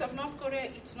the case of North Korea,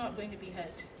 it's not going to be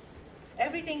hurt.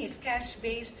 Everything is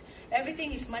cash-based,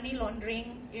 everything is money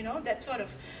laundering, you know, that sort of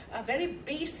a very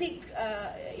basic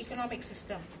economic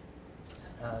system.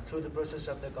 Through the process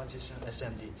of the Constitutional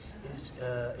Assembly,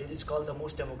 it is called the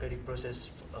most democratic process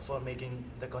for making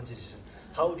the Constitution.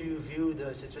 How do you view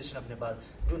the situation of Nepal?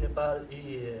 Do Nepal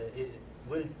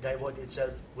will divert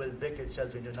itself, will break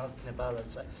itself into North Nepal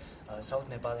and South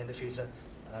Nepal in the future?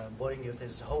 Boring youth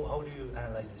is, how do you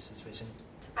analyze this situation?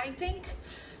 I think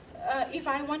if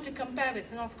I want to compare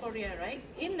with North Korea, right?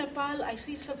 In Nepal, I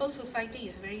see civil society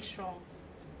is very strong.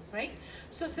 Right?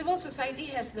 So civil society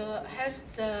has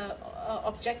the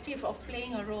objective of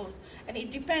playing a role, and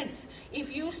it depends.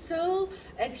 If you still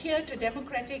adhere to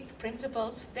democratic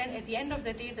principles, then at the end of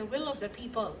the day, the will of the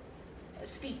people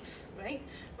speaks, right?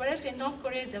 Whereas in North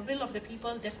Korea, the will of the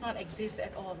people does not exist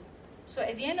at all. So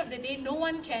at the end of the day, no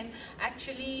one can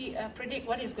actually predict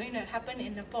what is going to happen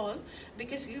in Nepal,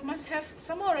 because you must have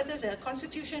somehow or other the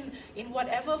constitution in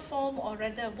whatever form or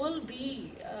rather will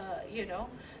be,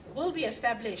 will be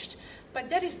established. But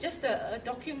that is just a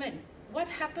document. What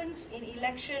happens in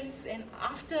elections and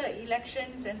after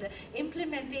elections and the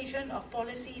implementation of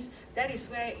policies, that is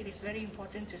where it is very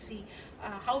important to see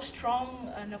how strong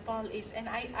Nepal is. And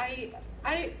I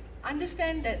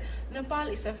understand that Nepal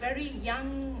is a very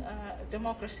young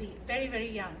democracy, very, very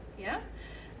young, yeah?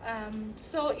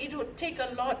 So it would take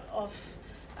a lot of,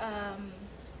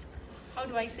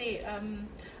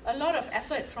 a lot of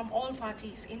effort from all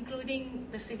parties, including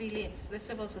the civilians, the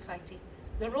civil society.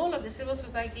 The role of the civil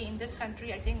society in this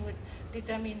country, I think, would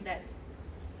determine that.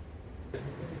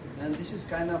 And this is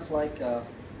kind of like a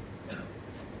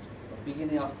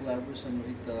beginning of collaboration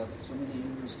with so many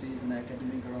universities and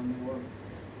academics around the world,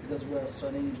 because we are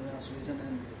studying international relations,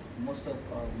 and most of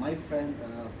my friends,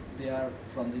 they are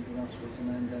from the international relations,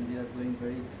 and then they are doing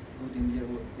very good in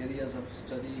their areas of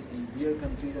study in their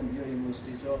countries and their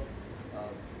universities. So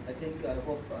I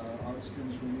hope our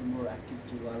students will be more active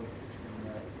to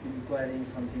inquiring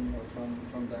something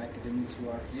from the academics who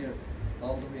are here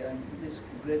all the way. And it is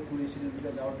great coincidence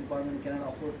because our department cannot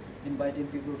afford inviting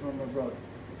people from abroad,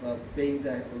 paying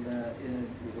the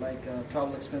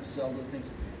travel expenses, all those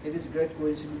things. It is great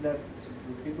coincidence that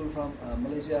people from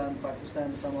Malaysia and Pakistan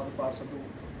and some other parts of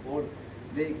the world,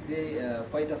 they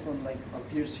quite often like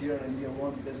appears here in their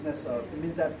own business, or it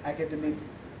means that academic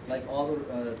like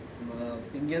other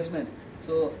engagement.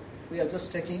 So we are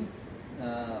just taking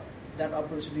that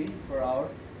opportunity for our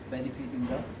benefit in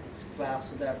the class.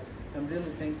 So that I'm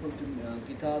really thankful to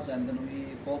Geeta's, and then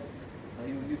we hope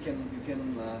you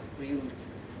can we'll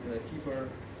keep her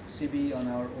CV on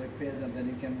our webpage, and then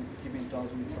you can keep in touch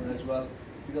with her as well.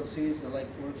 because she is like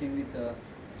working with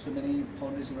so many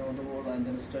foundations around the world, and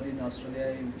then study in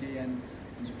Australia, UK, and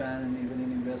Japan, and even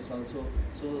in US also.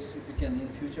 So we can in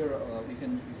future we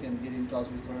can get in touch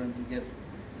with her and to get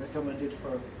recommended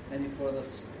for any further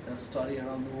study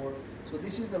around the world. So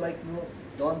this is the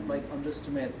don't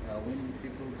underestimate when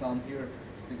people come here,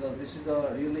 because this is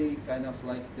a really kind of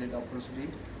great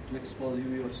opportunity to expose you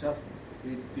yourself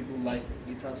with people like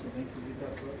Geeta. So thank you, Geeta,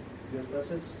 for your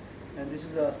presence. And this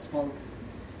is a small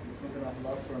token of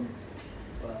love from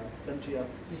country of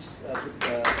peace with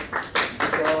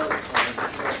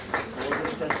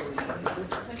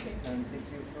Okay. and thank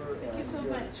you for Thank you so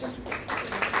your much. contribution.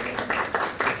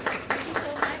 Thank you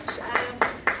so much.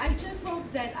 I just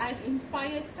hope that I've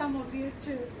inspired some of you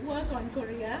to work on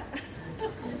Korea.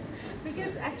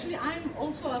 Because actually I'm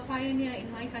also a pioneer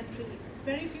in my country.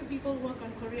 Very few people work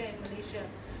on Korea in Malaysia.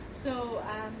 So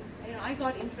I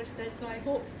got interested, so I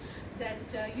hope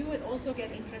that you would also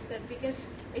get interested, because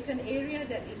it's an area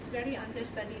that is very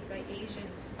understudied by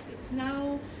Asians. It's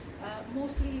now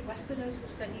mostly Westerners who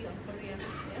study on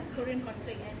Korean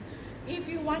conflict. And if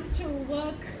you want to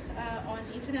work on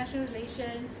international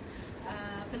relations,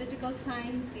 political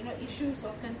science, issues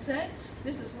of concern,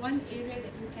 this is one area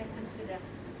that you can consider.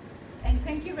 And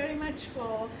thank you very much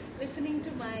for listening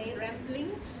to my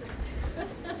ramblings.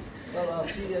 Well,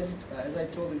 she, as I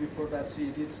told you before, that she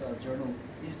did a journal,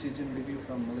 East Asian Review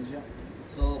from Malaysia.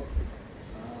 So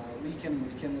we can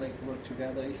work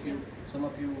together. If some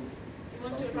of you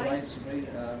write a very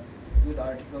good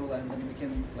article, and then we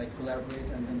can collaborate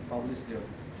and then publish there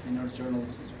in our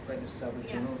journals. It's quite established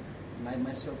journal. And I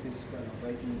myself is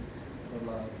writing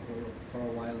for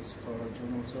a while for our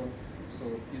journal. So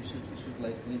you should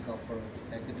link up for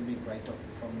academic write-up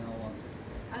from now on.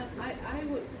 I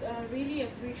would really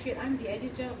appreciate, I'm the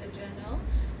editor of the journal,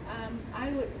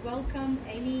 I would welcome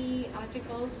any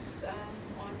articles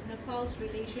on Nepal's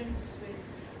relations with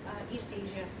East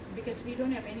Asia, because we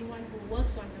don't have anyone who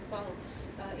works on Nepal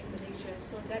in Malaysia,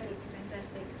 so that would be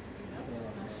fantastic,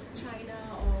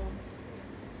 China or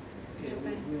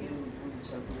Japan. We'll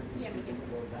circulate this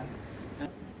about that.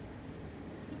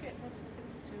 Okay, what's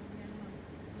happening to Myanmar?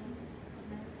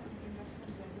 American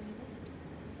investments are leaving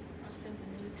after the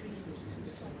military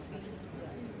stops getting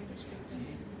finished.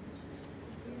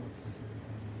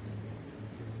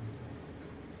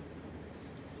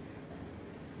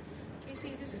 Okay,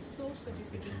 see, this is so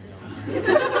sophisticated.